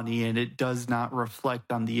that's funny and it does not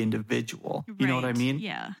reflect on the individual. You know what I Right. mean?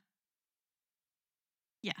 Yeah.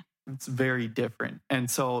 It's very different. And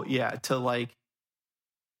so, to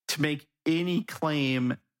make any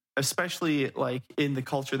claim, especially like in the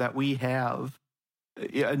culture that we have,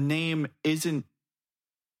 a name isn't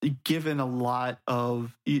given a lot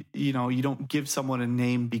of, you don't give someone a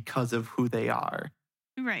name because of who they are.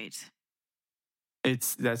 Right.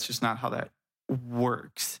 That's just not how that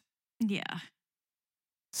works. Yeah.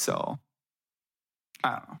 So,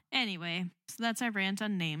 I don't know. Anyway, so that's our rant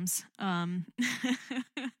on names.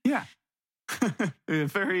 Yeah.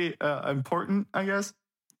 Very important, I guess.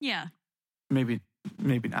 Yeah. Maybe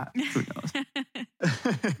not. Who knows?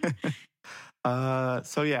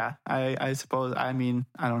 So yeah, I suppose, I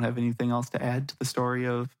don't have anything else to add to the story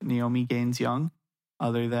of Naomi Gaines-Young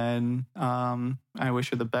other than I wish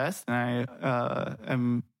her the best, and I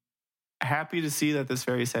am happy to see that this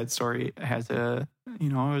very sad story has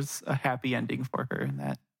was a happy ending for her, and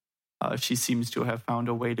that she seems to have found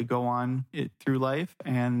a way to go on through life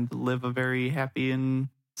and live a very happy and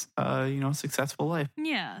successful life.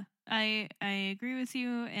 Yeah, I agree with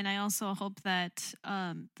you, and I also hope that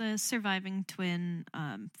the surviving twin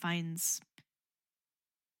finds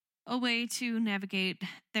a way to navigate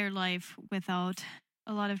their life without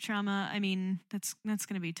a lot of trauma. I mean, that's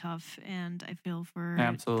going to be tough, and I feel for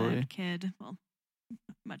Absolutely. that kid. Well,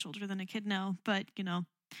 much older than a kid now, but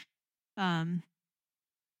my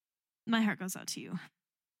heart goes out to you.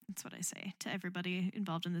 That's what I say to everybody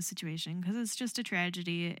involved in this situation, because it's just a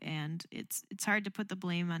tragedy, and it's hard to put the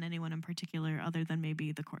blame on anyone in particular other than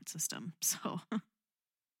maybe the court system. So,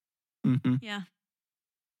 Yeah,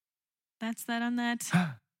 that's that on that.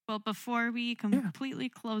 Well, before we completely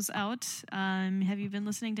close out, have you been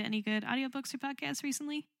listening to any good audiobooks or podcasts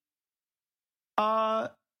recently?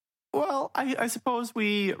 Well, I suppose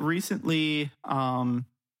we recently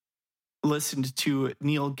listened to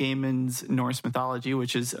Neil Gaiman's Norse mythology,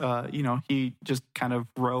 which is, he just kind of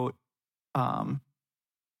wrote, a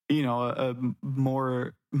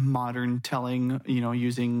more modern telling,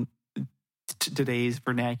 using today's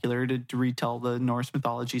vernacular to retell the Norse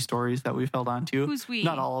mythology stories that we've held on to. Who's we?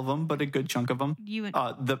 Not all of them, but a good chunk of them. You and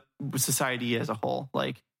the society as a whole,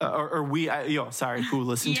 who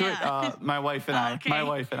listened to it? My wife and I. Okay. My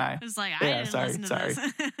wife and I. I was like, I didn't listen to this.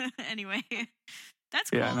 Anyway, that's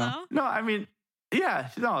cool though.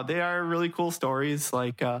 No, they are really cool stories.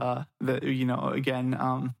 Like, a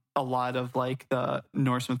lot of like the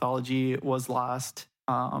Norse mythology was lost.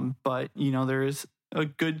 But there's a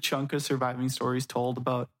good chunk of surviving stories told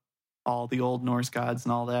about all the old Norse gods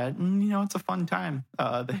and all that. And, it's a fun time.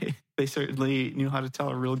 They certainly knew how to tell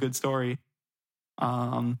a real good story.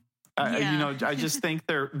 I just think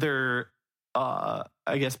their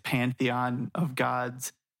I guess pantheon of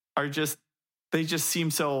gods they just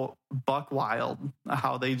seem so buck wild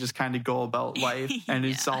how they just kind of go about life, and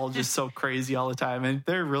it's all just so crazy all the time, and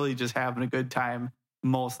they're really just having a good time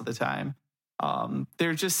most of the time.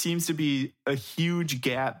 There just seems to be a huge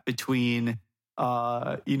gap between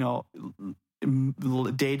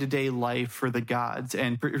day-to-day life for the gods,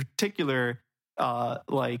 and in particular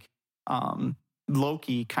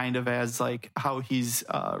Loki, kind of as like how he's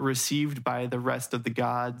received by the rest of the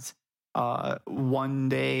gods. One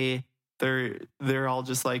day they're all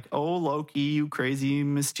just like, "Oh, Loki, you crazy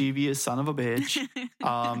mischievous son of a bitch,"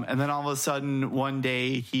 and then all of a sudden one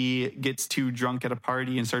day he gets too drunk at a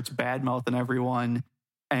party and starts bad mouthing everyone,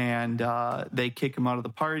 and they kick him out of the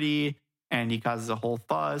party, and he causes a whole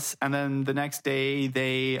fuss. And then the next day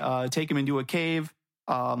they take him into a cave,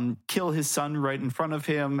 kill his son right in front of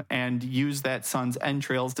him, and use that son's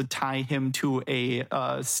entrails to tie him to a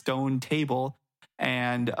stone table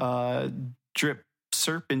and drip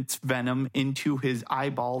serpent's venom into his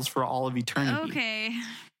eyeballs for all of eternity. Okay.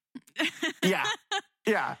 Yeah.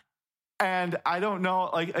 And I don't know,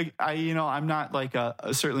 like, I'm not like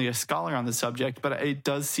certainly a scholar on the subject, but it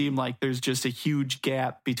does seem like there's just a huge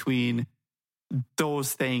gap between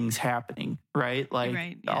those things happening, right?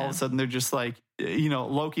 Like, all of a sudden they're just like,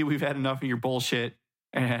 Loki, we've had enough of your bullshit,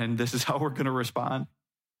 and this is how we're going to respond.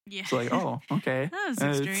 Yeah. It's like, oh, okay. That was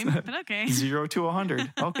extreme, but okay. 0 to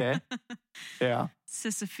 100. Okay. Yeah.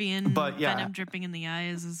 Sisyphean venom dripping in the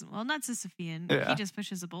eyes is, well, not Sisyphean. Yeah. He just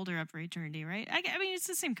pushes a boulder up for eternity, right? I mean, it's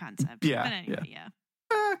the same concept. Yeah. But anyway,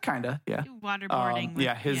 kind of, yeah. Waterboarding.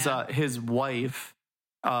 His wife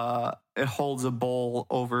holds a bowl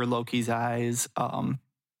over Loki's eyes to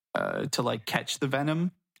like catch the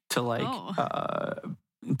venom, to like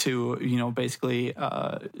to basically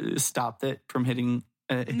stop it from hitting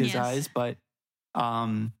his eyes, but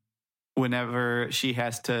whenever she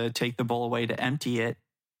has to take the bowl away to empty it,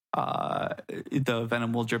 the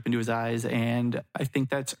venom will drip into his eyes, and I think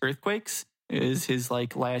that's earthquakes is his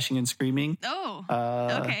like lashing and screaming. Oh,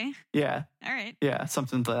 okay. Yeah. All right. Yeah,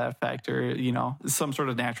 something to that effect, or some sort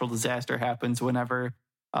of natural disaster happens whenever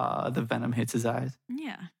the venom hits his eyes.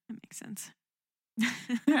 Yeah, that makes sense.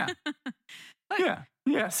 Yeah.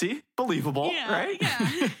 Yeah. See, believable, right?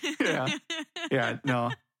 Yeah. Yeah.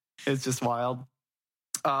 No, it's just wild.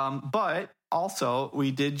 But also,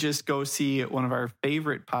 we did just go see one of our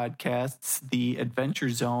favorite podcasts, The Adventure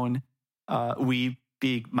Zone. We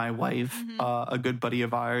being my wife, a good buddy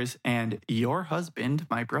of ours, and your husband,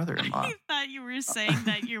 my brother-in-law. I thought you were saying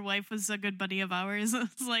that your wife was a good buddy of ours. I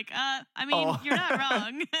was like, I mean, you're not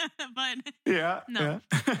wrong, but no,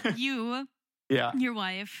 you, your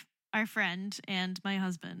wife, our friend, and my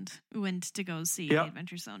husband went to go see The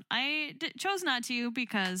Adventure Zone. I chose not to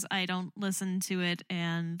because I don't listen to it,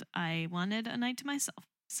 and I wanted a night to myself.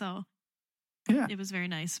 So it was very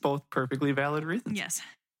nice. Both perfectly valid reasons. Yes.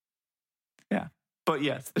 Yeah. But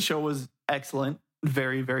yes, the show was excellent.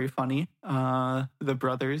 Very, very funny. The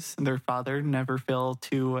brothers and their father never fail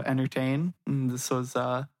to entertain. And this was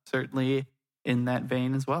certainly in that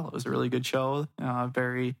vein as well. It was a really good show.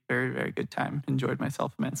 Very, very, very good time. Enjoyed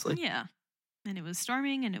myself immensely. Yeah. And it was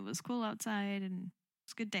storming and it was cool outside and it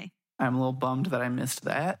was a good day. I'm a little bummed that I missed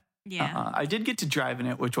that. Yeah. I did get to drive in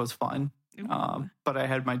it, which was fun. But I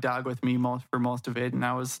had my dog with me for most of it, and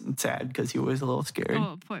I was sad because he was a little scared.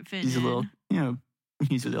 Oh, poor Finn. He's a little,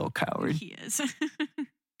 he's a little coward. He is.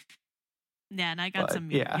 Yeah, and I got some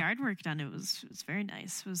yard work done. It was very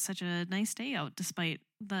nice. It was such a nice day out, despite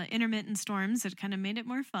the intermittent storms. It kind of made it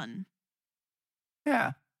more fun.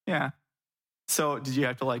 Yeah. So, did you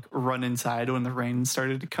have to like run inside when the rain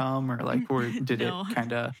started to come, or like, did it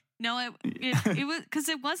kind of? No, it was because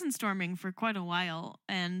it wasn't storming for quite a while,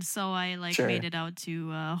 and so I made it out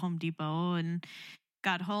to Home Depot and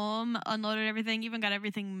got home, unloaded everything, even got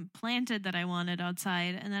everything planted that I wanted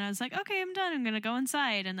outside, and then I was like, okay, I'm done. I'm gonna go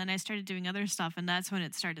inside, and then I started doing other stuff, and that's when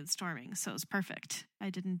it started storming. So it was perfect.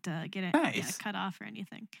 I didn't get it cut off or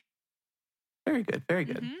anything. Very good, very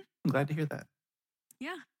good. Mm-hmm. I'm glad to hear that.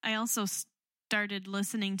 Yeah, I also started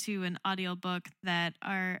listening to an audiobook that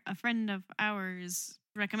a friend of ours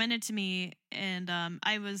recommended to me, and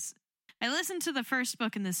I listened to the first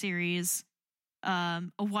book in the series a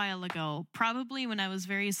while ago, probably when I was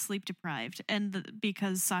very sleep deprived, and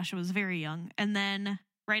because Sasha was very young. And then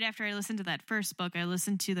right after I listened to that first book, I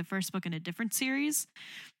listened to the first book in a different series,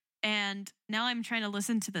 and now I'm trying to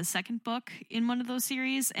listen to the second book in one of those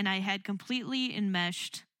series, and I had completely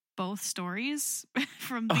enmeshed both stories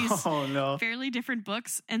from these fairly different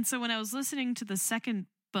books. And so when I was listening to the second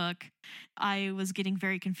book, I was getting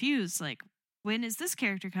very confused. Like, when is this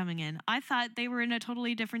character coming in? I thought they were in a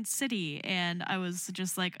totally different city. And I was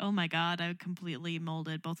just like, oh my God, I completely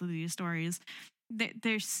molded both of these stories.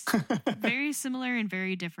 They're very similar and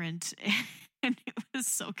very different. And it was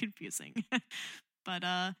so confusing. But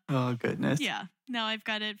oh goodness. Yeah. Now I've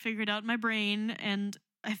got it figured out in my brain, and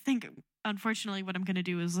I think unfortunately what I'm going to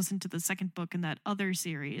do is listen to the second book in that other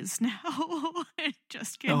series now and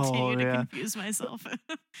just continue to confuse myself.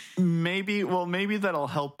 Maybe that'll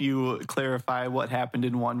help you clarify what happened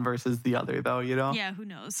in one versus the other, though, Yeah, who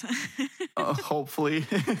knows? Hopefully.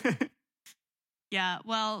 Yeah,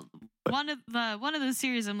 well, one of the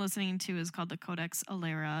series I'm listening to is called the Codex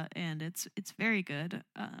Alera, and it's very good.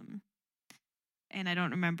 And I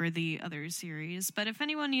don't remember the other series, but if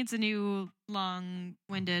anyone needs a new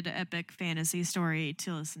long-winded epic fantasy story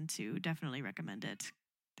to listen to, definitely recommend it.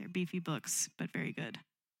 They're beefy books, but very good.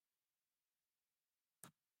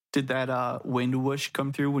 Did that wind whoosh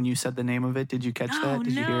come through when you said the name of it? Did you catch that?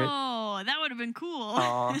 Did you hear it? No, that would have been cool.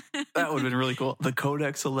 That would have been really cool. The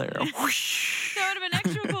Codex Alera. Whoosh. That would have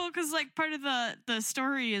been extra cool because, like, part of the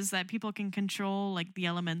story is that people can control, like, the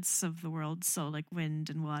elements of the world. So, like, wind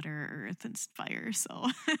and water, earth and fire. So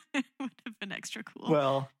it would have been extra cool.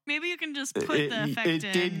 Well, maybe you can just put the effect in.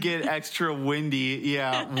 It did get extra windy,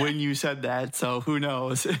 when you said that. So who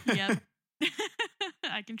knows? Yep.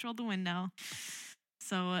 I control the wind now.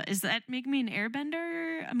 So is that make me an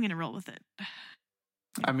airbender? I'm going to roll with it.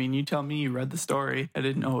 I mean, you tell me. You read the story. I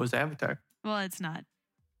didn't know it was Avatar. Well, it's not.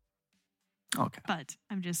 Okay. But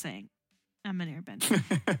I'm just saying, I'm an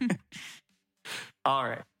airbender. All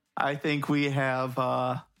right. I think we have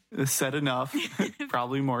said enough,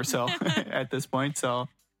 probably more so at this point. So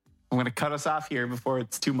I'm going to cut us off here before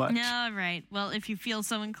it's too much. All right. Well, if you feel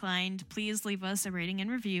so inclined, please leave us a rating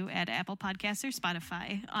and review at Apple Podcasts or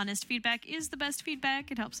Spotify. Honest feedback is the best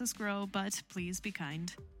feedback. It helps us grow, but please be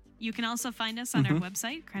kind. You can also find us on our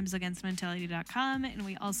website, crimesagainstmentality.com, and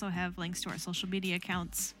we also have links to our social media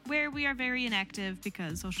accounts where we are very inactive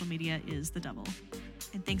because social media is the devil.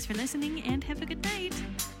 And thanks for listening, and have a good night.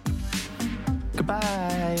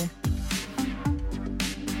 Goodbye.